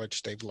the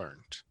knowledge they've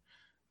learned.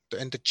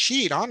 And to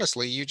cheat,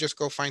 honestly, you just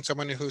go find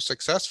someone who's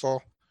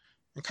successful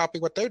and copy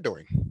what they're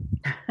doing.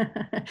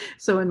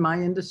 So in my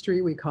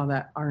industry, we call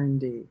that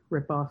R&D,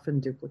 rip off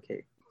and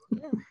duplicate.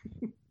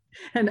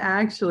 And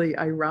actually,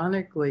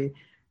 ironically,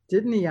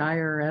 didn't the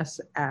IRS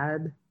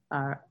add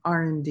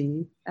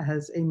R&D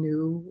as a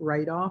new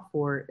write-off,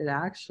 or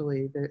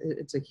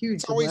it's a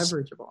huge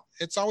leverageable?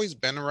 It's always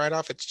been a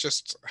write-off. It's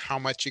just how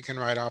much you can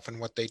write off and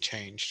what they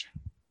changed.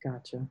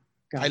 Gotcha.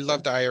 I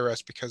love the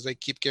IRS because they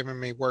keep giving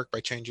me work by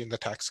changing the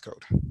tax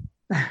code.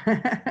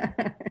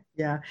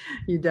 Yeah,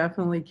 you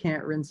definitely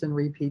can't rinse and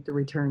repeat the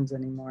returns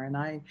anymore. And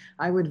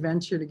I would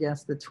venture to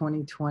guess the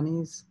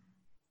 2020s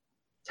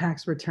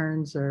tax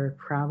returns are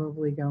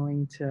probably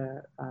going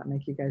to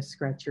make you guys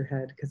scratch your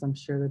head, because I'm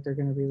sure that they're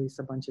going to release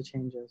a bunch of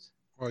changes.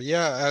 Well,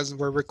 yeah, as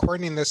we're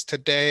recording this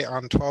today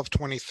on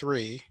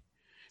 12/23,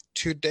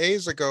 2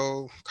 days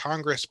ago,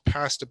 Congress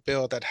passed a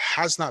bill that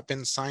has not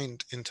been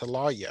signed into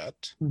law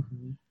yet.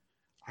 Mm-hmm.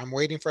 I'm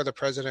waiting for the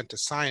president to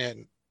sign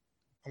it.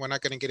 We're not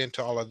going to get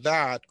into all of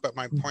that, but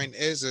my point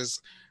is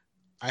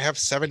I have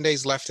 7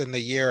 days left in the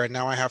year, and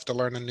now I have to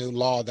learn a new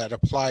law that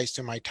applies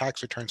to my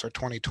tax returns for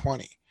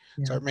 2020.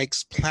 Yeah. So it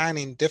makes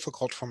planning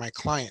difficult for my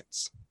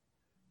clients.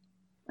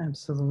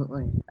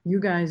 Absolutely. You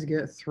guys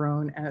get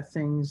thrown at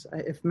things.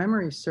 If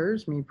memory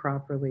serves me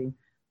properly,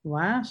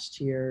 last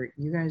year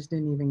you guys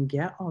didn't even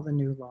get all the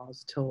new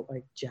laws till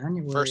like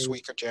January. First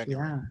week of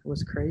January. Yeah, it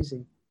was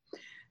crazy.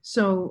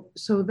 So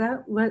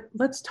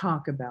let's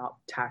talk about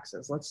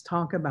taxes. Let's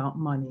talk about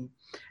money.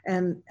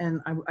 And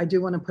I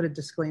do want to put a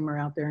disclaimer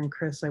out there, and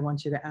Chris, I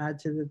want you to add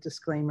to the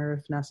disclaimer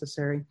if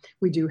necessary.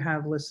 We do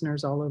have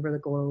listeners all over the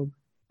globe,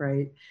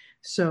 right?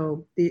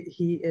 So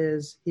he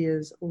is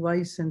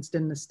licensed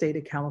in the state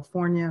of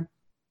California.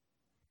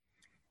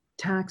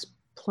 Tax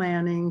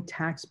planning,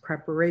 tax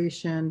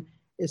preparation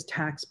is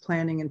tax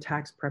planning and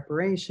tax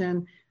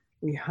preparation.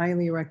 We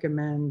highly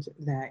recommend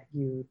that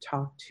you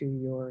talk to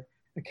your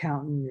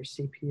accountant, your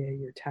CPA,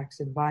 your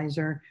tax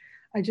advisor.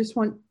 I just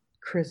want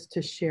Chris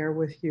to share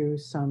with you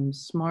some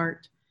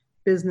smart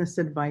business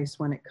advice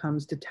when it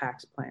comes to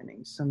tax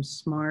planning, some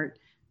smart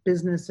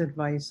business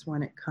advice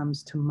when it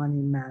comes to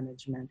money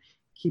management,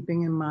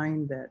 keeping in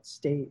mind that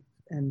state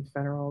and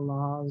federal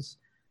laws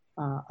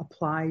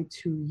apply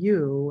to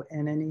you,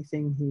 and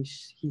anything he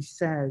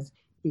says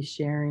he's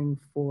sharing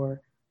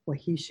for what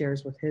he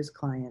shares with his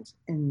clients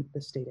in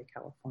the state of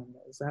California.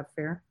 Is that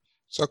fair?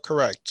 So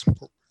correct.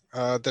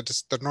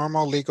 The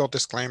normal legal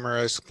disclaimer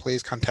is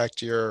please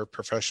contact your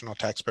professional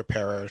tax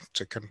preparer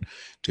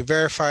to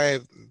verify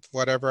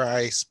whatever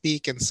I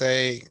speak and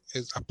say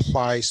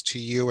applies to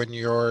you and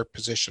your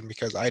position,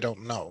 because I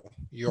don't know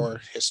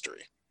your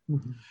history.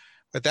 Mm-hmm.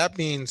 With that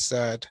being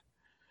said,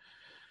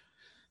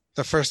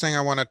 the first thing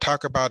I want to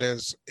talk about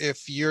is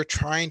if you're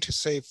trying to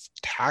save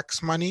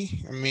tax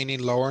money,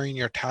 meaning lowering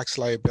your tax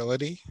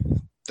liability,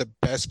 the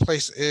best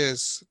place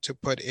is to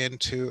put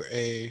into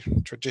a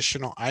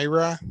traditional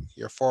IRA,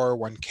 your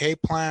 401k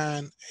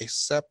plan, a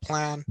SEP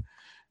plan.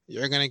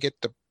 You're going to get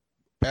the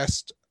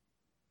best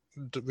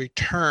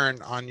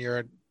return on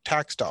your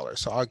tax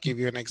dollars. So I'll give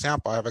you an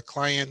example. I have a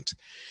client,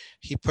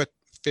 he put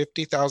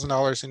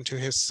 $50,000 into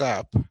his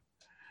SEP,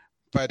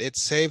 but it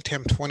saved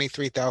him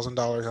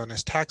 $23,000 on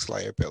his tax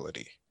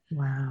liability.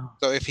 Wow.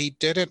 So if he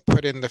didn't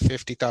put in the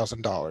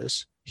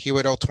 $50,000, he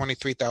would owe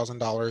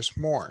 $23,000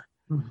 more.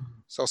 Mm-hmm.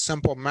 So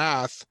simple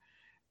math,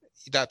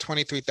 that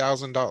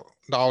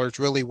 $23,000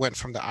 really went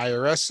from the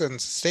IRS and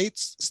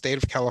state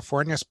of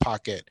California's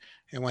pocket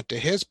and went to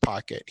his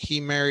pocket. He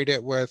married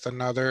it with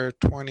another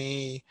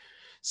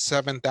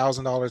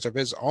 $27,000 of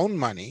his own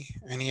money,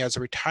 and he has a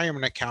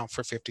retirement account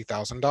for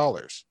 $50,000.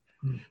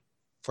 Mm-hmm.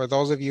 For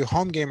those of you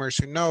home gamers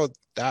who know,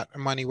 that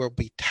money will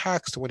be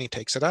taxed when he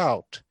takes it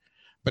out,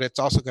 but it's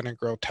also going to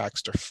grow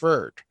tax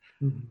deferred.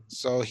 Mm-hmm.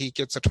 So he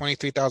gets a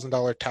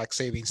 $23,000 tax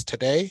savings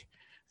today,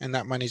 and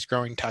that money's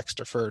growing tax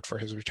deferred for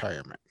his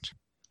retirement.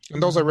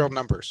 And those are real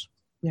numbers.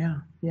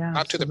 Yeah. Not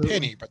absolutely. to the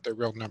penny, but they're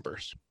real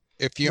numbers.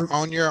 If you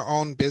own your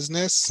own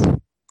business,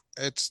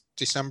 it's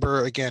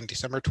December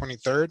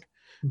 23rd.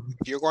 Mm-hmm.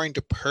 If you're going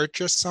to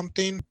purchase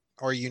something,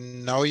 or you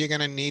know you're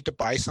going to need to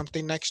buy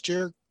something next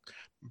year,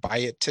 buy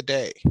it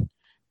today.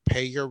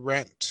 Pay your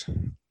rent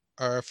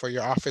for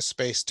your office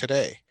space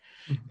today.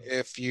 Mm-hmm.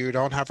 If you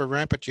don't have a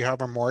rent, but you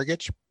have a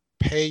mortgage,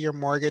 pay your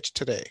mortgage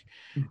today.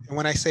 Mm-hmm. And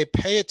when I say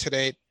pay it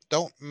today,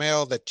 don't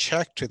mail the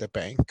check to the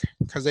bank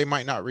because they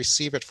might not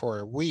receive it for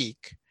a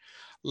week.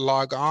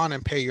 Log on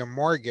and pay your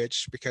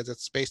mortgage because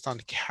it's based on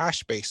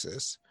cash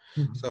basis.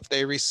 Mm-hmm. So if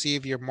they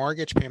receive your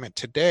mortgage payment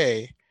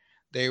today,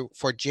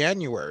 for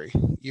January,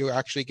 you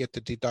actually get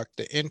to deduct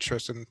the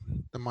interest in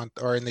the month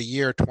or in the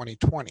year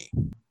 2020.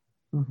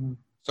 Mm-hmm.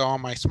 So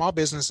on my small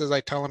businesses,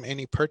 I tell them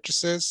any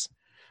purchases,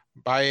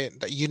 buy it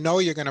that you know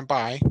you're going to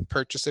buy,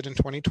 purchase it in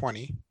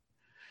 2020.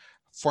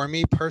 For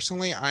me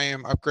personally, I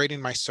am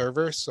upgrading my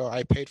server, so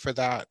I paid for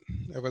that.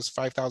 It was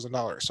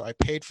 $5,000. So I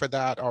paid for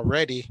that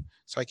already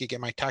so I could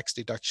get my tax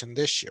deduction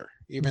this year,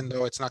 even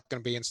though it's not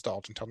going to be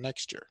installed until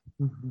next year.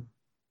 Mm-hmm.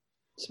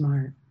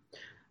 Smart.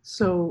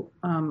 So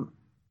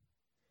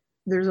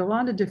there's a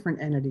lot of different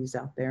entities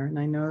out there, and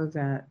I know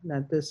that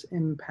this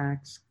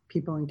impacts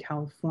people in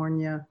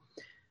California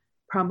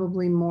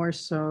probably more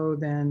so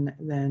than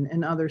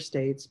in other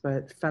states,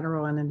 but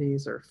federal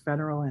entities are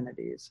federal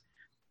entities.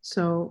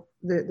 So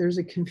there's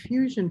a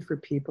confusion for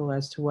people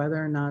as to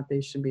whether or not they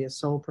should be a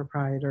sole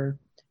proprietor,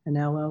 an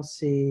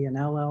LLC, an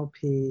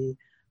LLP,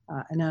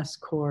 an S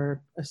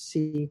Corp, a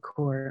C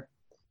Corp.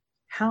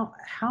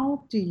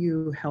 How do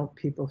you help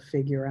people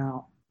figure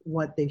out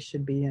what they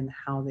should be and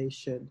how they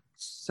should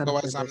set up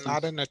their business? So as I'm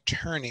not an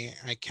attorney,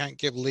 I can't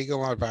give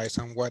legal advice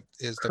on what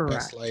is the Correct.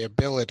 best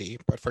liability,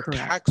 but for Correct.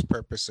 tax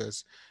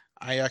purposes,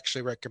 I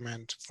actually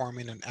recommend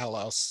forming an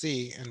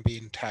LLC and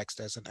being taxed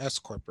as an S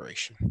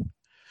corporation.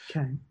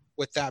 Okay.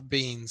 With that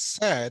being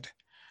said,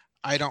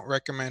 I don't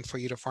recommend for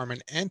you to form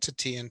an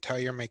entity until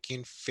you're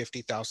making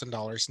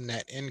 $50,000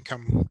 net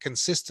income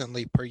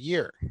consistently per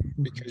year,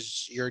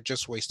 because you're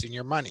just wasting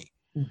your money.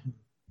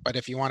 But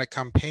if you want to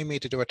come pay me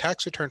to do a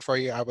tax return for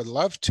you, I would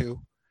love to,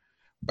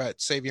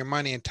 but save your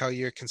money until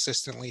you're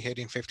consistently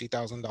hitting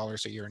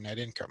 $50,000 a year net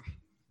income.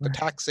 The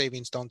tax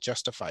savings don't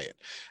justify it.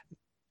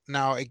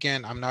 Now,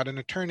 again, I'm not an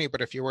attorney,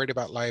 but if you're worried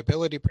about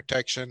liability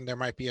protection, there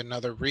might be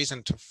another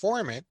reason to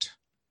form it,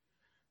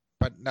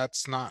 but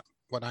that's not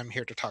what I'm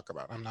here to talk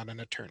about. I'm not an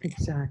attorney.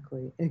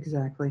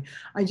 Exactly.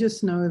 I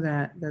just know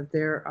that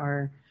there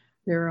are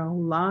a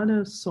lot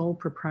of sole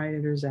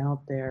proprietors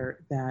out there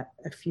that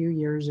a few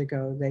years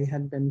ago they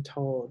had been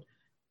told,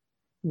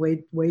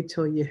 wait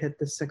till you hit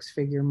the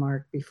 6-figure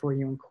mark before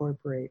you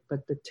incorporate.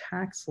 But the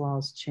tax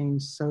laws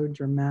changed so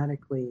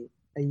dramatically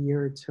a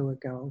year or two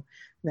ago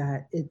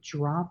that it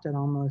dropped at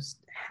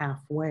almost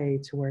halfway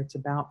to where it's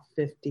about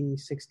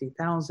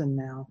 50,000-60,000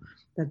 now,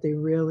 that they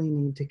really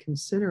need to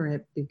consider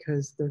it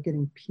because they're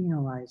getting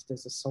penalized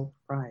as a sole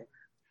proprietor.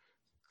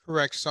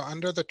 Correct. So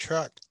under the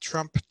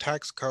Trump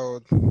tax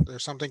code,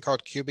 there's something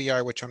called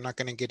QBI, which I'm not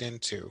going to get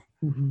into.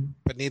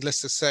 But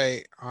needless to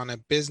say, on a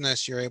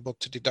business, you're able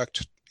to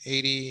deduct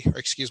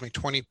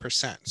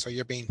 20%. So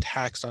you're being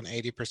taxed on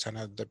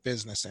 80% of the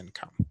business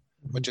income,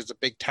 which is a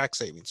big tax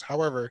savings.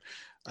 However,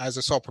 as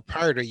a sole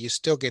proprietor, you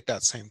still get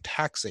that same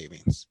tax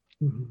savings,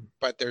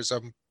 but there's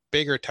a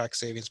bigger tax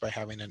savings by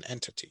having an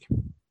entity.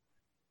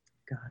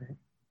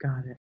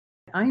 Got it.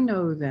 I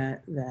know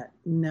that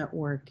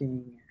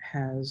networking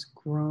has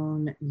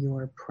grown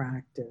your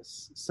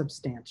practice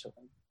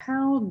substantially.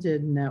 How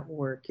did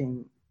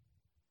networking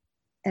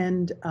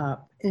end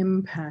up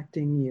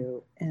impacting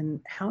you, and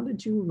how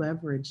did you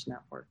leverage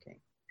networking?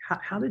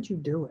 How did you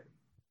do it?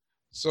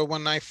 So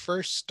when I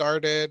first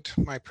started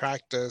my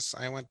practice,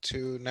 I went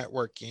to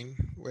networking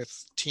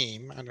with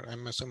Team.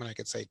 I'm assuming I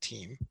could say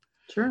Team.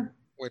 Sure.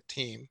 With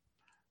Team.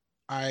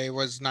 I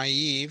was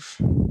naive.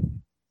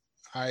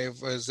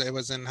 It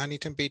was in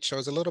Huntington Beach, so it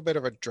was a little bit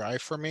of a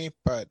drive for me,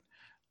 but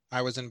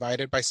I was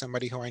invited by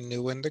somebody who I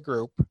knew in the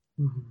group.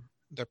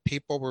 The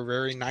people were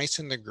very nice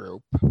in the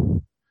group.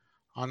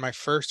 On my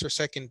first or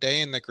second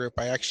day in the group,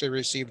 I actually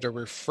received a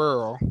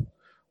referral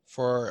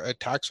for a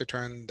tax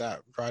return that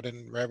brought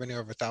in revenue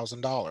of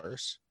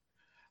 $1,000.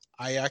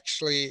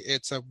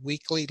 It's a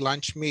weekly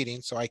lunch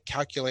meeting, so I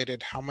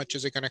calculated how much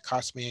is it going to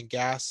cost me in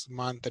gas,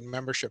 month, and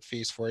membership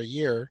fees for a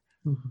year,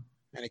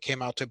 and it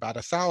came out to about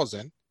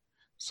 $1,000.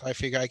 So I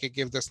figured I could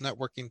give this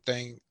networking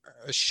thing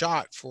a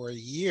shot for a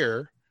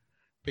year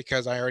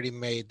because I already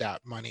made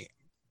that money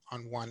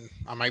on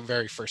my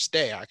very first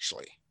day,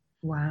 actually.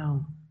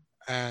 Wow.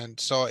 And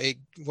so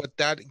what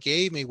that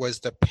gave me was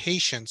the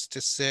patience to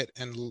sit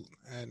and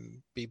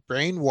be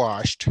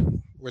brainwashed,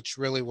 which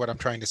really what I'm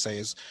trying to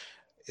say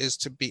is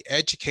to be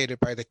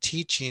educated by the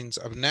teachings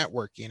of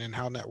networking and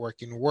how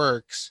networking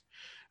works,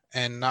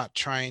 and not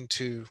trying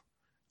to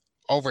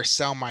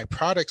oversell my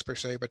products per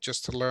se, but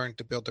just to learn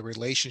to build the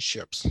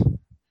relationships.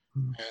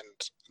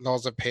 And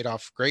those have paid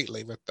off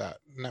greatly with that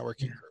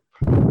networking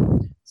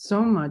group.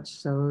 So much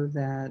so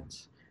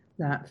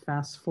that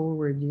fast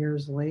forward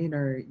years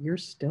later, you're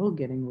still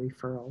getting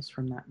referrals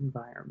from that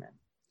environment.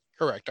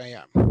 Correct, I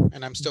am.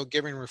 And I'm still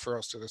giving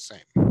referrals to the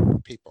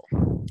same people.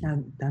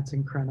 And that's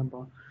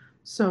incredible.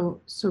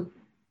 So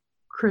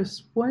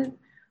Chris,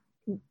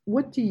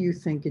 what do you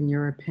think, in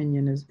your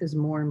opinion, is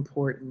more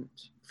important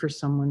for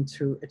someone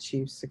to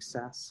achieve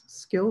success?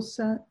 Skill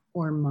set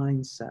or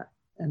mindset,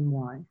 and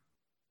why?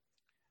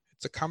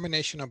 It's a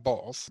combination of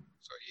both.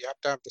 So you have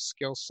to have the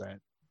skill set.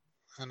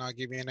 And I'll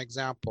give you an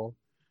example.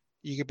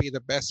 You could be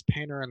the best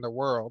painter in the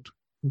world,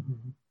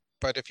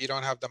 but if you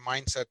don't have the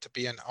mindset to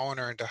be an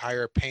owner and to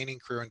hire a painting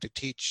crew and to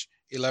teach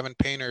 11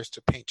 painters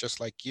to paint just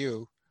like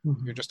you,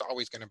 you're just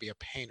always going to be a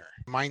painter.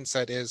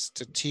 Mindset is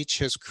to teach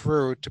his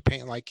crew to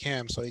paint like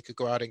him so he could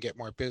go out and get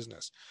more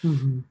business.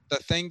 The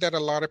thing that a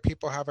lot of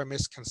people have a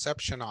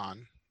misconception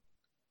on,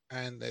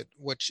 and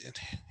which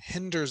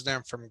hinders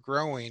them from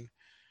growing,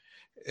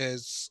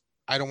 is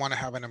I don't want to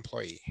have an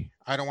employee.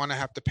 I don't want to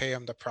have to pay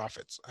them the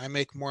profits. I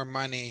make more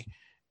money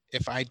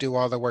if I do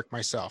all the work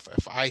myself,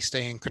 if I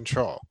stay in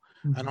control.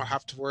 I don't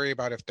have to worry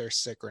about if they're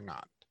sick or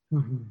not.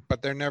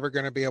 But they're never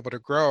going to be able to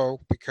grow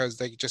because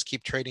they just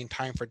keep trading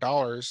time for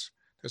dollars.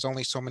 There's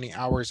only so many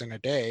hours in a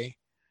day,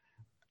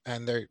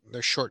 and they're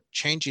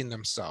shortchanging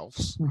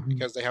themselves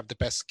because they have the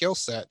best skill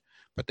set,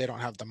 but they don't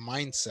have the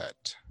mindset.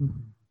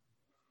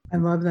 I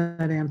love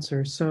that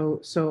answer.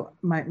 So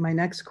my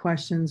next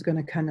question is going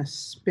to kind of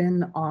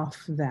spin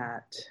off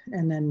that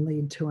and then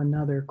lead to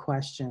another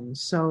question.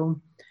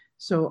 So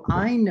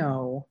I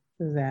know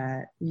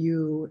that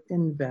you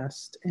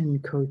invest in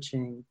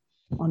coaching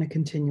on a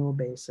continual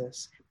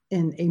basis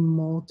in a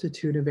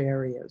multitude of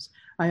areas.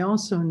 I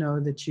also know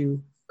that you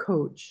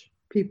coach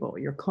people,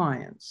 your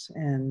clients.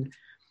 And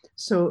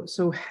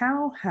so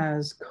how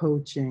has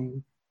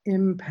coaching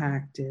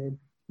impacted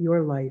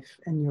your life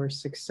and your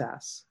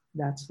success?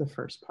 That's the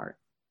first part.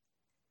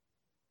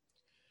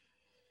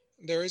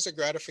 There is a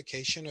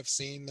gratification of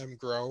seeing them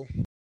grow.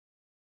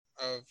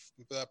 of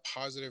the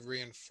positive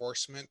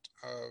reinforcement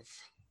of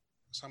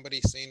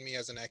somebody seeing me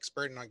as an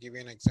expert. And I'll give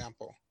you an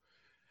example.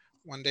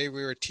 One day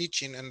we were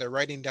teaching and they're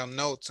writing down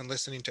notes and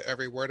listening to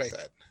every word I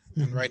said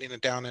and writing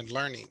it down and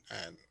learning.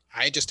 And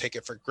I just take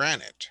it for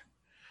granted.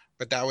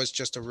 But that was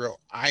just a real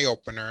eye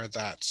opener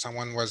that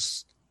someone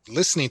was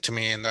listening to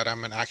me and that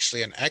I'm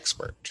actually an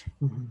expert.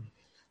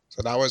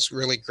 So that was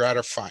really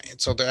gratifying.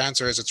 So the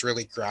answer is it's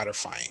really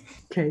gratifying.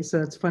 Okay,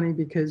 so it's funny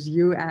because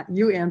you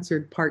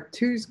answered part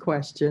two's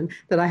question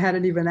that I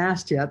hadn't even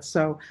asked yet.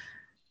 So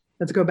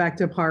let's go back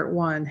to part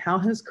one. How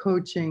has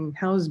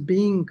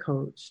being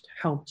coached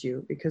helped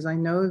you? Because I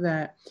know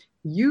that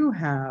you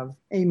have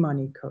a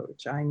money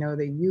coach. I know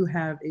that you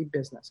have a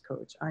business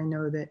coach. I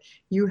know that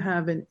you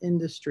have an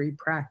industry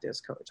practice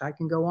coach. I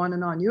can go on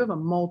and on. You have a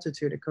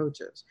multitude of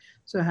coaches.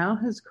 So how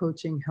has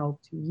coaching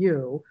helped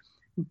you?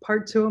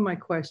 Part two of my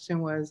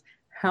question was,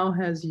 how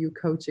has you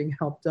coaching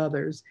helped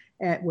others,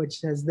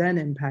 which has then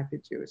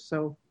impacted you?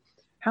 So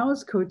how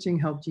has coaching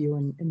helped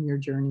you in your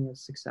journey of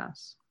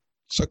success?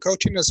 So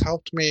coaching has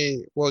helped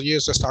me. We'll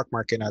use the stock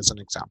market as an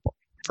example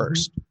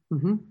first.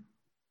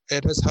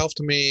 It has helped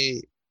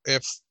me.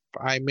 If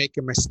I make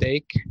a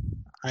mistake,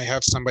 I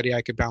have somebody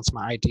I could bounce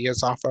my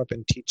ideas off of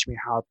and teach me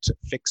how to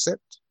fix it.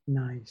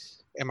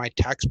 Nice. In my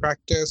tax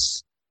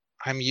practice,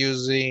 I'm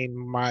using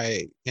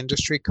my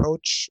industry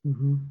coach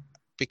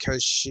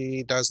because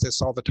she does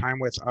this all the time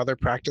with other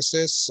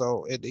practices.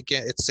 So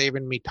it's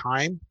saving me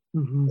time.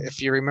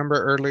 If you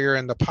remember earlier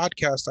in the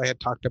podcast, I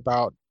had talked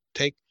about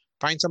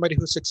find somebody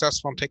who's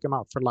successful and take them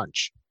out for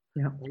lunch.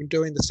 Yeah. I'm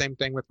doing the same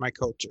thing with my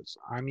coaches.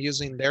 I'm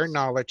using their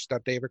knowledge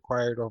that they've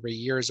acquired over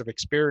years of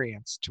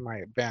experience to my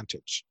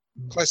advantage.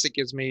 Plus, it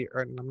gives me,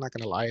 and I'm not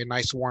going to lie, a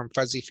nice, warm,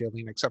 fuzzy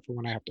feeling, except for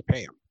when I have to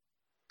pay them.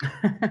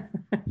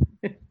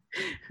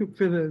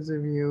 For those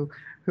of you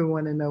who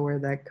want to know where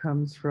that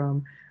comes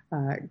from,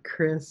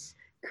 Chris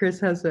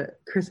has a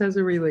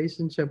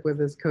relationship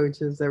with his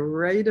coaches that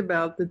right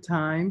about the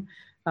time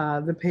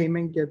the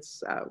payment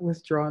gets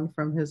withdrawn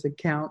from his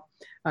account,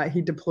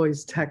 he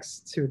deploys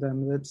texts to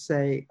them that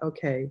say,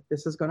 okay,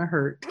 this is going to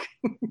hurt.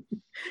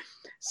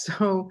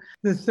 So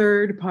the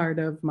third part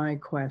of my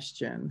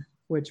question,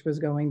 which was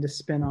going to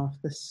spin off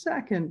the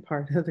second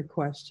part of the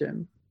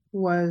question,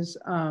 was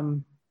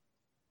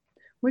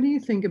what do you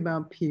think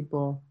about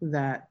people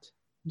that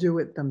do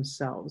it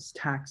themselves,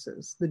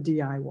 taxes, the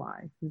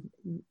DIY,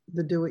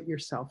 the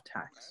do-it-yourself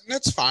tax?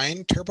 That's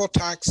fine.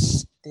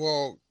 TurboTax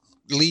will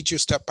lead you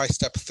step by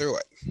step through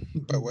it.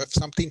 But if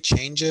something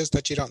changes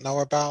that you don't know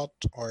about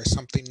or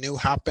something new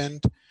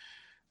happened,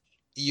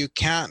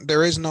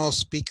 there is no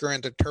speaker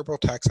into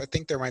TurboTax. I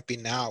think there might be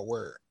now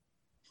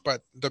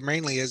but the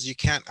mainly is you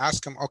can't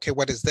ask them, okay,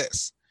 what is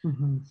this?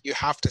 You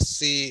have to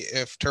see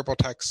if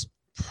TurboTax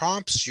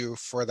prompts you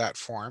for that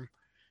form.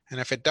 And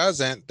if it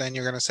doesn't, then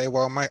you're going to say,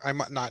 well, I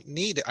must not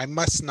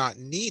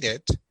need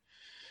it.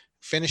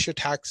 Finish your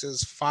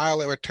taxes,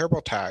 file it with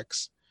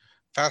TurboTax.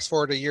 Fast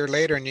forward a year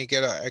later and you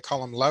get I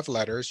call them love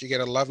letters. You get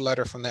a love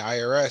letter from the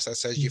IRS that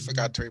says you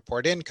forgot to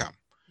report income.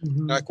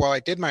 Like, well, I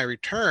did my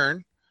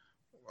return.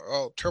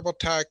 Well,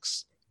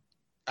 TurboTax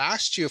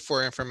asked you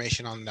for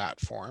information on that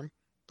form,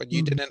 but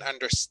you didn't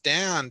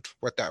understand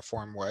what that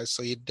form was.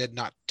 So you did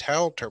not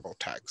tell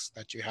TurboTax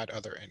that you had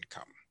other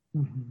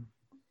income.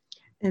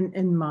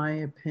 In my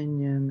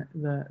opinion,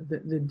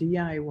 the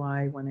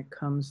DIY, when it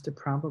comes to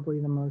probably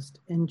the most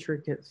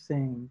intricate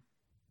thing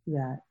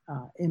that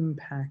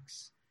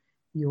impacts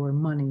your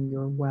money,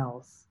 your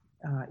wealth,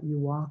 you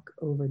walk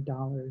over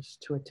dollars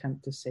to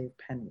attempt to save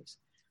pennies.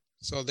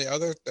 So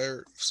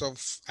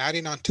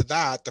adding on to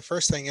that, the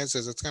first thing is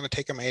it's going to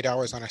take them 8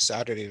 hours on a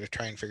Saturday to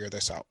try and figure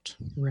this out.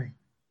 Right.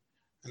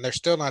 And they're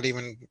still not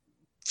even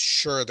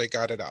sure they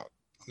got it out.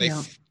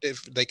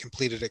 If they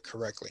completed it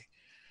correctly.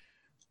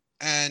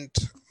 And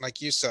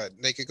like you said,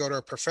 they could go to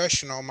a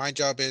professional. My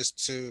job is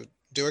to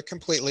do it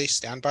completely,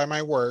 stand by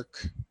my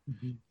work,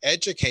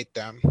 educate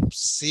them,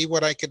 see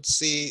what I could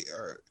see,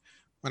 or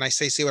when I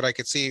say see what I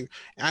could see,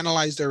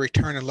 analyze their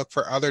return and look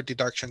for other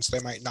deductions they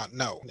might not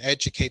know, and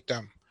educate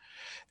them.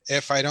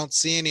 If I don't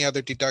see any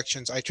other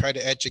deductions, I try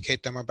to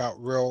educate them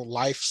about real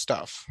life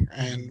stuff.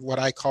 And what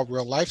I call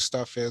real life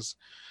stuff is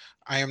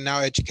I am now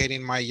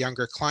educating my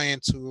younger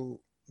clients who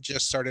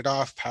just started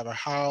off, have a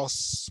house,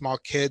 small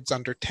kids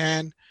under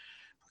 10.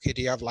 Okay,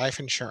 do you have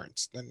life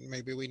insurance? Then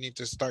maybe we need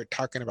to start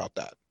talking about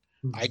that.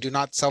 I do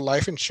not sell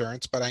life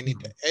insurance, but I need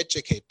to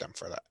educate them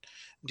for that.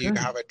 Do you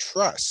have a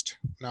trust?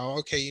 No,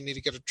 okay, you need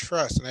to get a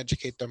trust and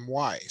educate them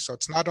why. So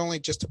it's not only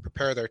just to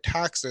prepare their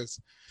taxes.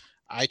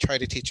 I try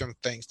to teach them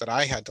things that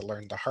I had to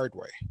learn the hard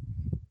way.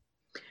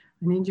 I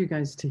need you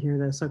guys to hear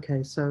this.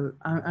 Okay, so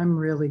I'm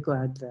really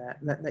glad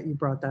that you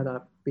brought that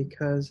up,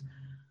 because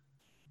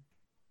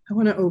I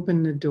want to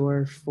open the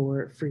door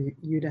for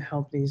you to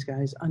help these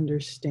guys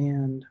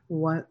understand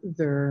what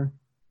the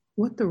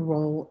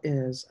role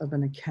is of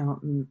an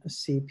accountant, a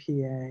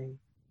CPA,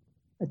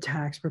 a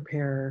tax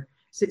preparer.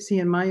 See,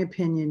 in my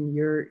opinion,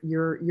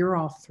 you're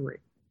all three.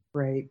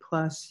 right?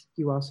 Plus,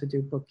 you also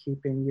do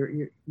bookkeeping,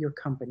 your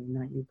company,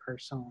 not you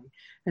personally,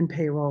 and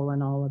payroll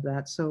and all of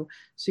that. So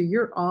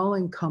you're all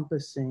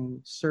encompassing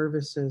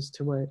services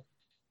to what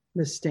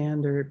the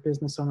standard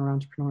business owner,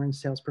 entrepreneur, and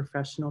sales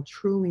professional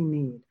truly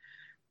need.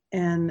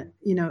 And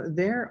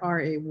there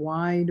are a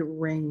wide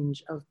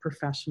range of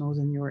professionals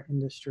in your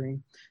industry.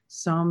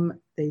 Some,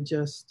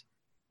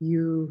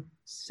 you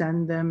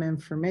send them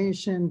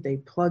information, they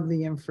plug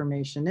the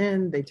information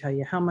in, they tell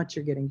you how much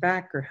you're getting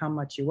back or how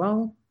much you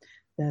owe.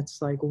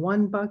 That's like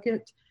one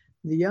bucket.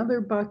 The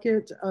other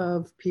bucket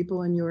of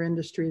people in your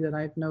industry that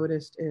I've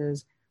noticed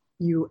is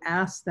you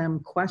ask them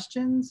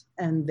questions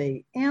and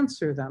they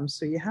answer them.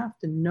 So you have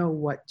to know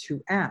what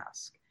to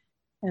ask.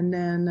 And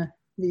then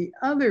the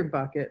other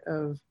bucket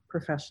of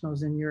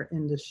professionals in your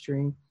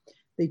industry,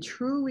 they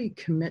truly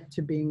commit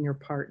to being your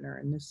partner.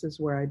 And this is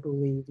where I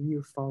believe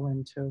you fall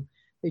into.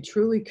 They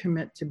truly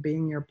commit to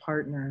being your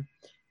partner.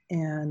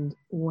 And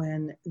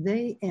when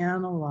they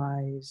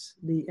analyze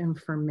the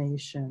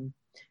information,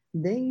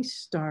 they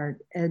start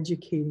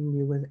educating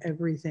you with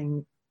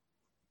everything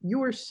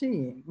you're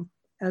seeing,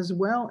 as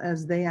well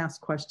as they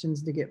ask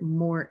questions to get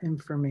more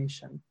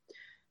information.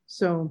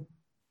 So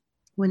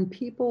when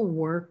people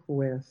work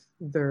with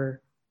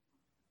their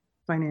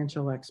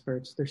financial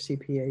experts, their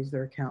CPAs,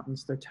 their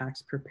accountants, their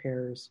tax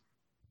preparers,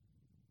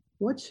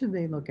 what should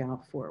they look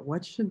out for?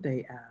 What should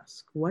they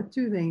ask? What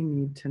do they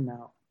need to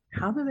know?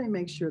 How do they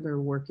make sure they're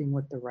working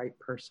with the right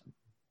person?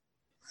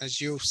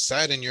 As you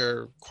said in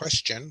your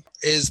question,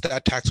 is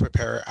that tax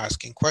preparer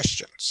asking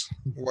questions?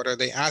 What are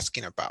they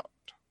asking about?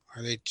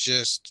 Are they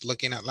just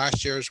looking at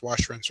last year's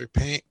wash, rinse,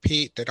 repeat?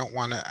 They don't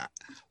want to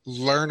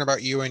learn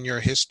about you and your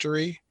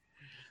history.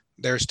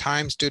 There's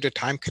times due to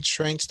time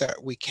constraints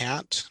that we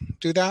can't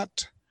do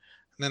that.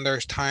 And then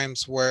there's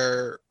times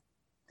where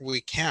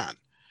we can.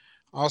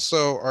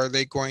 Also, are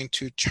they going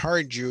to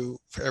charge you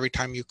for every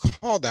time you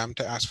call them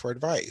to ask for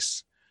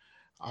advice?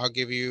 I'll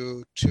give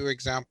you two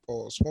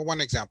examples. Well,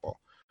 one example.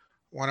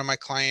 One of my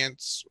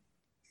clients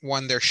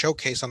won their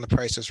showcase on The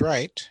Price is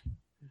Right.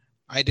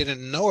 I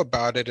didn't know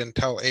about it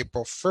until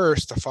April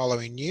 1st the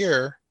following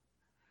year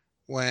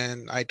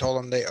when I told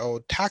them they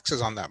owed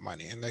taxes on that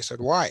money. And they said,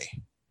 why?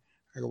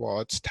 I go, well,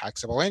 it's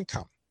taxable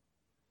income.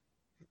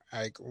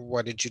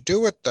 What did you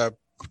do with the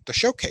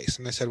showcase?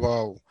 And they said,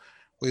 well,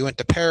 we went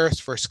to Paris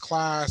first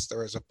class.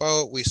 There was a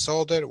boat. We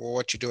sold it. Well,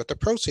 what'd you do with the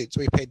proceeds?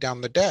 We paid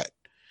down the debt.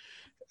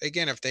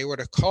 Again, if they would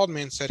have called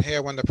me and said, hey, I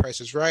won The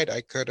Price is Right,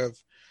 I could have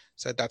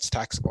said that's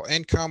taxable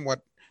income.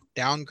 What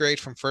downgrade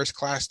from first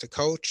class to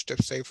coach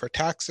to save for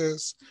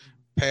taxes,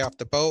 pay off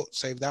the boat,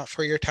 save that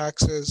for your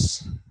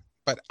taxes.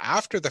 But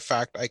after the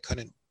fact, I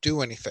couldn't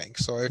do anything.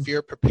 So if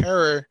your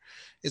preparer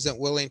isn't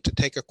willing to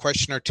take a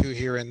question or two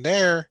here and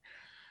there,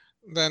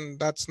 then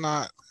that's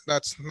not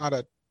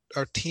a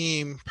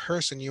team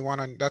person you want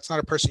on. That's not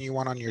a person you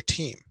want on your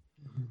team.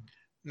 Mm-hmm.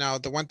 Now,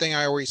 the one thing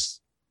I always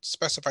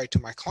specify to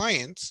my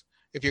clients,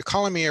 if you're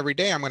calling me every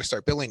day, I'm going to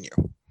start billing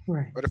you.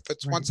 Right. But if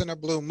it's once in a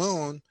blue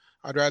moon,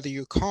 I'd rather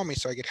you call me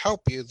so I could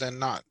help you than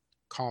not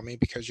call me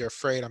because you're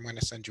afraid I'm going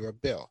to send you a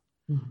bill.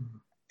 Mm-hmm.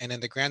 And in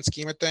the grand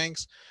scheme of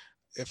things,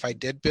 if I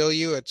did bill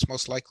you, it's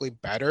most likely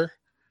better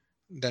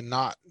than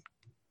not,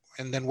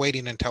 and then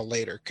waiting until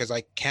later because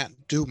I can't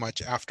do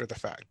much after the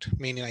fact,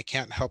 meaning I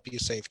can't help you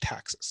save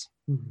taxes.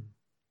 Mm-hmm.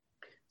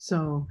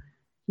 So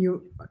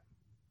you,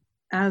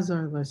 as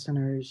our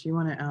listeners, you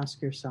want to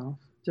ask yourself,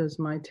 does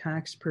my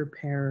tax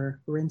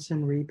preparer rinse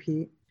and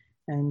repeat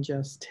and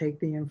just take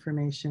the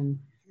information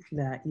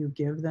that you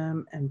give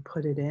them and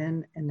put it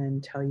in and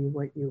then tell you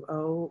what you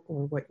owe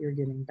or what you're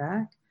getting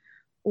back?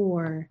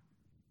 Or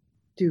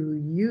do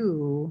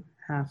you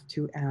have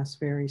to ask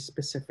very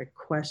specific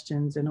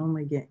questions and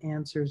only get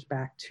answers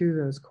back to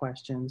those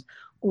questions?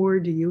 Or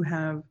do you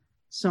have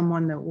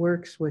someone that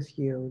works with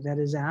you that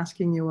is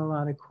asking you a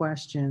lot of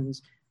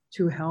questions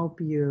to help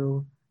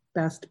you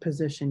best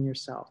position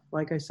yourself?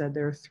 Like I said,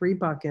 there are three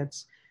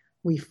buckets.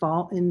 We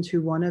fall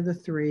into one of the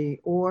three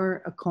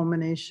or a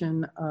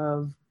culmination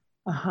of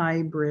a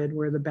hybrid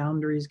where the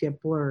boundaries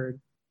get blurred.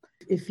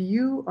 If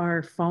you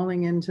are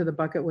falling into the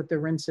bucket with the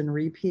rinse and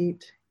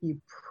repeat, you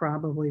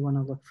probably want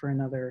to look for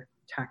another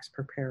tax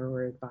preparer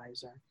or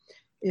advisor.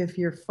 If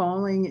you're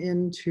falling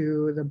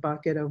into the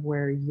bucket of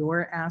where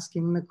you're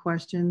asking the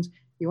questions,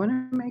 you want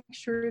to make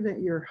sure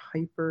that you're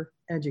hyper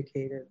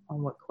educated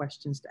on what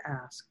questions to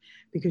ask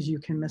because you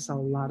can miss a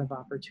lot of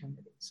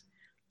opportunities.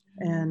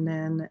 And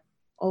then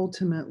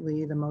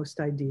ultimately, the most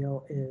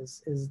ideal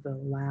is the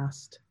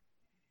last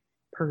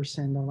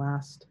person, the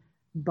last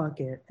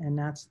bucket, and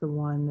that's the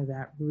one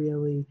that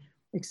really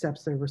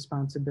accepts their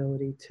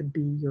responsibility to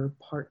be your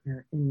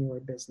partner in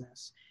your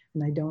business.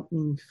 And I don't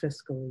mean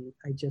fiscally,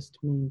 I just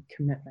mean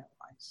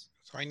commitment-wise.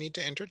 So I need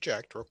to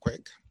interject real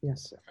quick.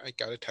 Yes, sir. I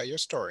got to tell you a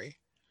story.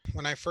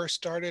 When I first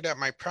started at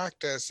my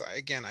practice,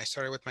 I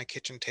started with my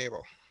kitchen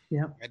table.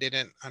 Yep. I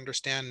didn't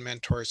understand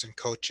mentors and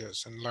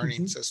coaches and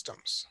learning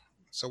systems.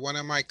 So one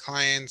of my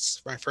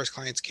first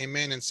clients came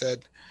in and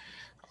said,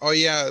 oh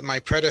yeah, my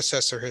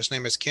predecessor, his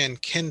name is Ken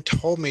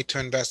told me to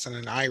invest in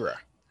an IRA.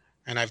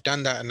 And I've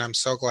done that, and I'm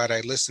so glad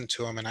I listened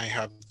to him, and I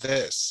have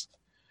this.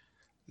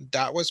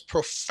 That was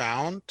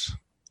profound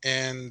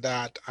in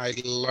that I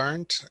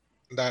learned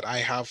that I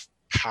have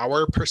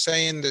power per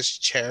se in this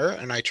chair,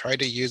 and I try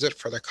to use it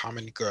for the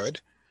common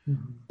good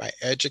by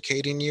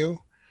educating you.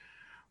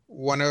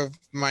 One of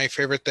my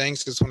favorite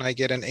things is when I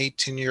get an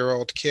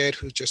 18-year-old kid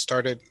who just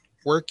started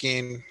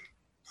working,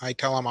 I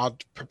tell them, I'll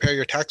prepare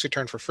your tax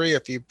return for free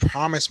if you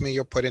promise me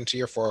you'll put into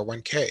your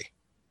 401k.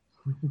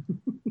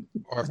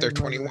 Or if they're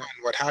 21,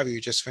 what have you,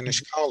 just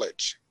finished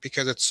college,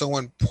 because it's so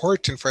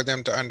important for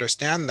them to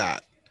understand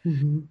that.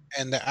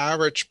 And the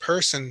average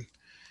person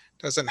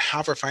doesn't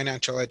have a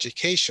financial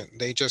education.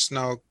 They just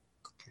know,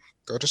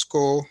 go to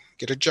school,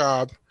 get a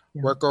job,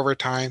 work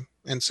overtime,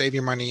 and save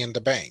your money in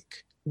the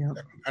bank.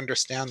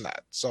 Understand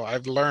that. So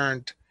I've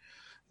learned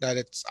that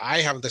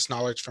I have this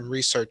knowledge from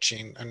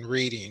researching and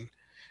reading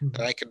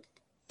that I could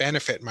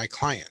benefit my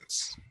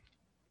clients.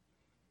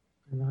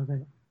 I love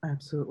it.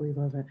 Absolutely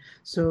love it.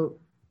 So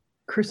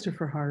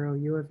Christopher Haro,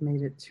 you have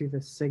made it to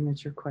the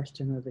signature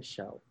question of the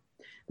show.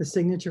 The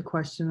signature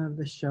question of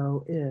the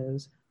show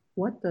is,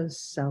 what does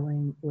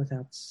selling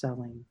without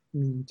selling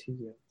mean to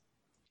you?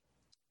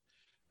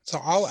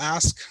 So I'll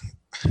ask,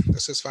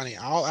 this is funny,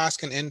 I'll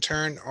ask an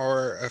intern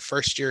or a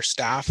first year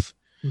staff,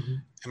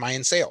 am I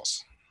in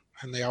sales?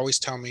 And they always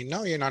tell me,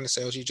 no, you're not in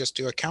sales, you just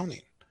do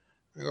accounting.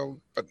 I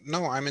go, but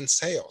no, I'm in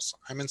sales.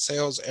 I'm in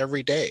sales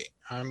every day.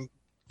 I'm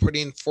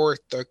putting forth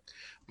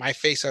my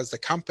face as the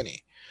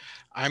company.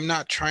 I'm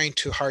not trying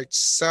to hard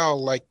sell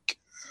like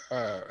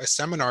a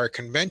seminar or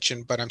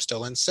convention, but I'm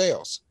still in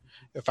sales.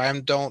 If I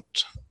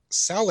don't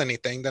sell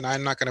anything, then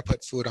I'm not going to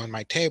put food on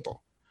my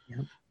table.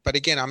 But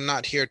again, I'm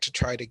not here to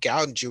try to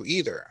gouge you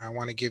either. I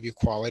want to give you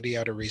quality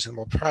at a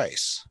reasonable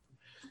price.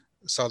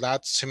 So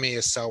that's, to me,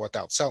 is sell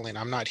without selling.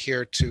 I'm not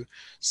here to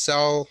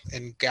sell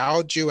and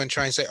gouge you and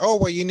try and say, oh,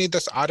 well, you need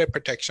this audit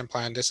protection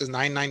plan. This is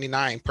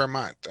 $9.99 per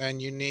month. And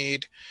you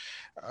need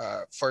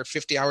for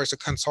 50 hours of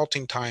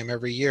consulting time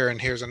every year. And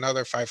here's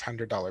another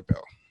 $500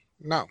 bill.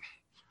 No,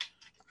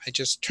 I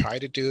just try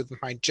to do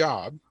my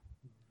job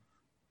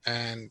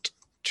and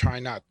try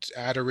not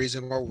at a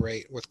reasonable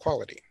rate with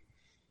quality.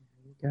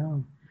 There you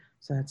go.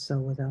 So that's Sell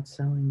Without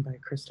Selling by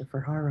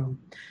Christopher Haro.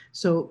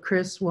 So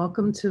Chris,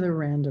 welcome to the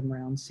random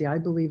round. See, I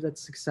believe that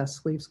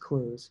success leaves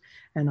clues,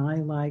 and I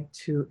like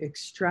to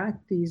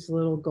extract these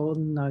little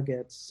golden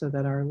nuggets so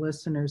that our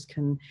listeners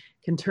can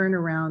turn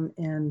around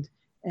and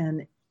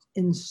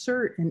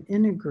insert and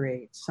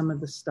integrate some of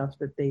the stuff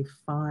that they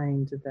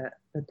find that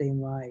they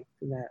like,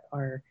 that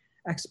our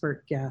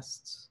expert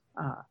guests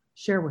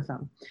share with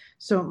them.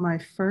 So my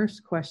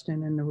first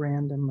question in the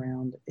random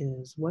round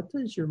is, what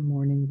does your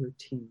morning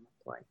routine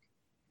look like?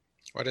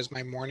 What is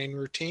my morning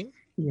routine?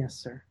 Yes,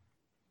 sir.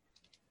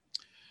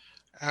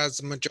 As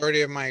the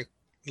majority of my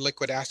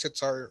liquid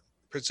assets are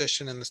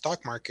positioned in the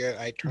stock market,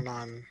 I turn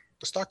on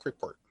the stock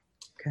report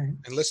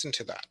and listen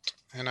to that.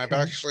 And I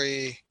got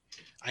to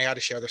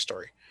share the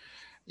story.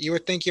 You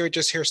would think you would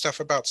just hear stuff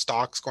about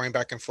stocks going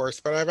back and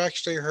forth, but I've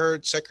actually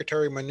heard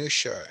Secretary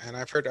Mnuchin, and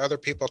I've heard other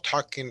people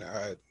talking,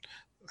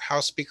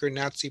 House Speaker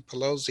Nancy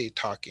Pelosi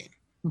talking.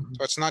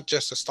 So it's not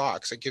just the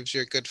stocks. It gives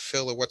you a good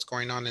feel of what's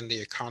going on in the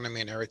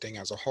economy and everything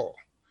as a whole.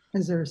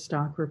 Is there a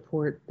stock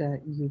report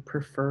that you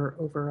prefer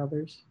over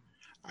others?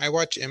 I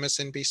watch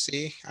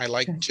MSNBC. I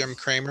like Jim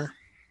Cramer.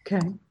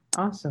 Okay,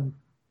 awesome.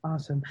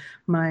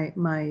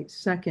 My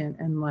second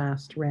and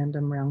last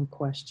random round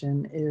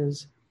question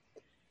is,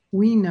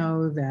 we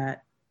know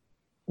that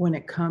when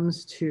it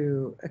comes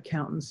to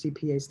accountants,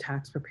 CPAs,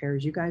 tax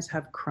preparers, you guys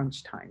have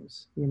crunch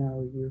times.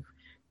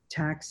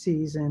 Tax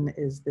season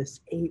is this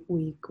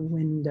 8-week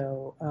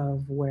window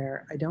of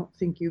where I don't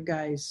think you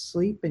guys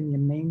sleep and you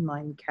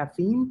mainline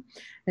caffeine,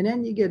 and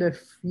then you get a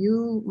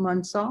few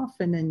months off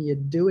and then you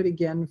do it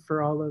again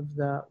for all of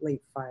the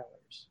late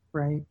filers,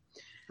 right?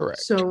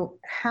 Correct. So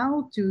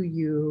how do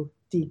you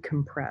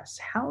decompress?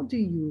 How do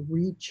you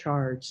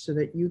recharge so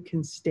that you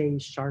can stay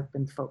sharp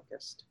and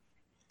focused?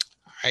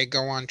 I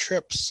go on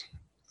trips.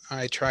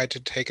 I try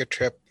to take a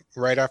trip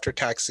right after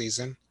tax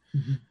season.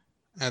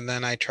 And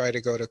then I try to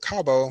go to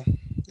Cabo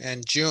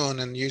in June,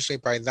 and usually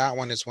by that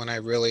one is when I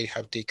really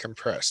have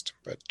decompressed.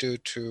 But due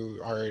to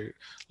our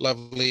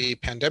lovely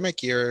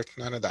pandemic year,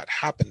 none of that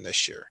happened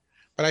this year.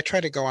 But I try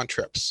to go on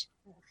trips.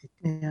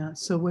 Yeah.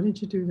 So what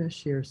did you do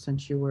this year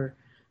since you were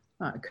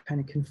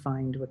kind of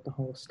confined with the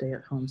whole stay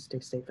at home, stay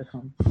safe at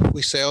home?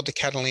 We sailed to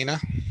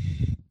Catalina,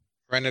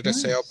 rented a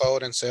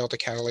sailboat and sailed to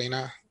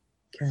Catalina.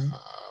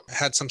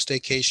 Had some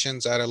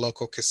staycations at a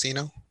local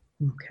casino.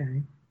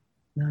 Okay.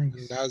 Nice.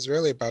 And that was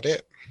really about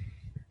it.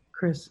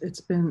 Chris, it's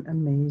been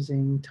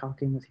amazing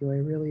talking with you. I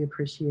really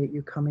appreciate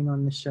you coming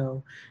on the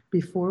show.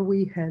 Before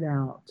we head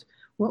out,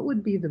 what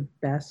would be the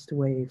best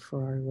way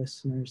for our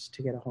listeners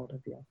to get a hold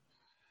of you?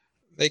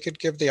 They could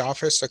give the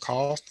office a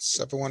call,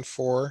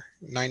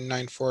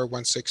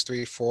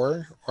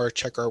 714-994-1634, or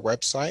check our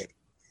website,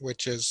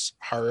 which is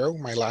Haro,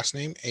 my last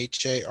name,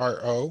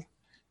 HARO,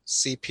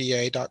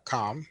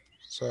 CPA.com.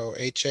 So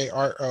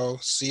HARO,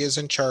 C as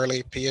in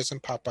Charlie, P as in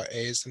Papa,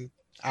 A as in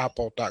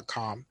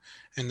apple.com.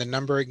 And the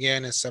number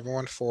again is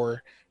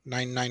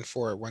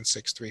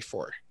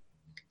 714-994-1634.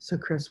 So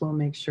Chris will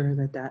make sure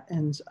that that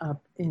ends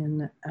up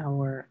in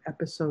our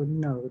episode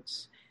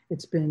notes.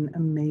 It's been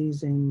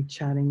amazing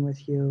chatting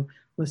with you.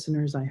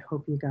 Listeners, I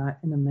hope you got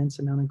an immense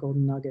amount of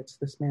golden nuggets.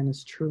 This man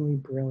is truly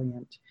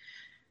brilliant.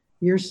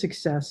 Your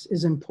success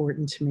is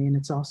important to me, and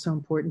it's also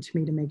important to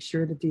me to make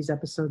sure that these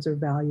episodes are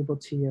valuable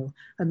to you.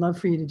 I'd love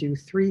for you to do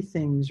 3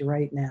 things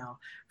right now.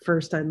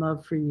 First, I'd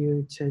love for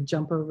you to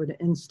jump over to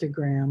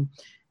Instagram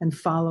and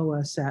follow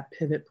us at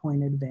Pivot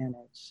Point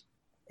Advantage.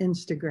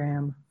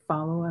 Instagram,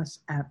 follow us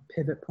at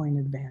Pivot Point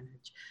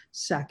Advantage.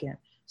 Second,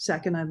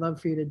 I'd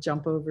love for you to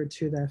jump over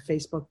to the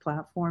Facebook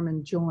platform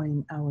and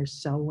join our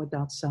Sell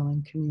Without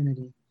Selling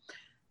community.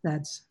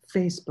 That's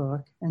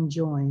Facebook, and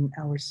join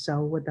our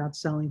Sell Without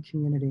Selling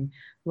community.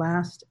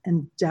 Last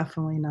and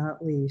definitely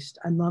not least,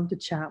 I'd love to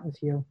chat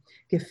with you,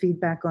 give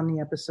feedback on the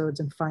episodes,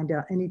 and find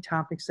out any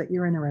topics that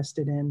you're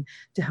interested in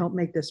to help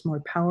make this more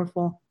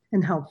powerful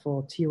and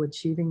helpful to you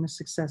achieving the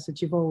success that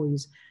you've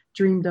always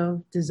dreamed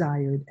of,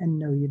 desired, and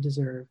know you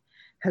deserve.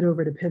 Head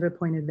over to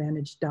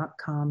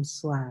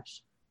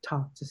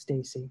pivotpointadvantage.com/talk to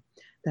Stacy.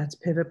 That's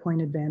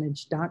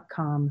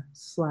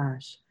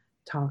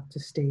pivotpointadvantage.com/talk to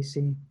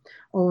Stacy.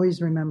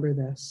 Always remember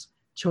this: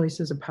 choice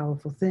is a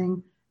powerful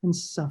thing, and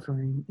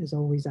suffering is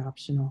always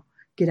optional.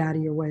 Get out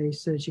of your way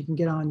so that you can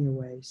get on your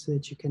way, so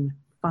that you can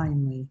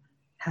finally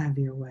have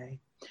your way.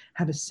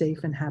 Have a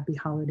safe and happy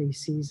holiday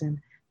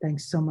season.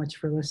 Thanks so much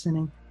for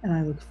listening, and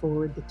I look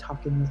forward to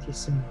talking with you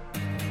soon.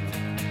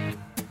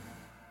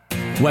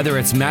 Whether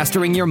it's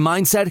mastering your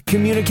mindset,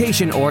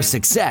 communication, or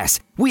success,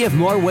 we have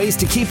more ways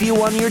to keep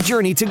you on your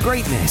journey to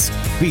greatness.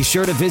 Be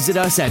sure to visit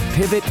us at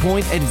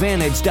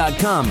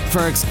pivotpointadvantage.com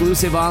for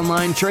exclusive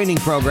online training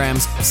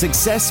programs,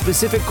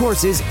 success-specific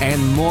courses, and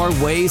more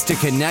ways to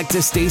connect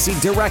to Stacy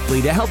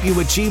directly to help you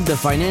achieve the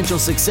financial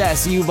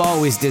success you've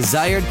always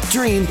desired,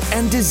 dreamed,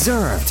 and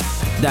deserved.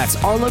 That's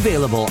all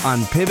available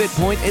on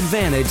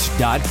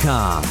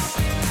pivotpointadvantage.com.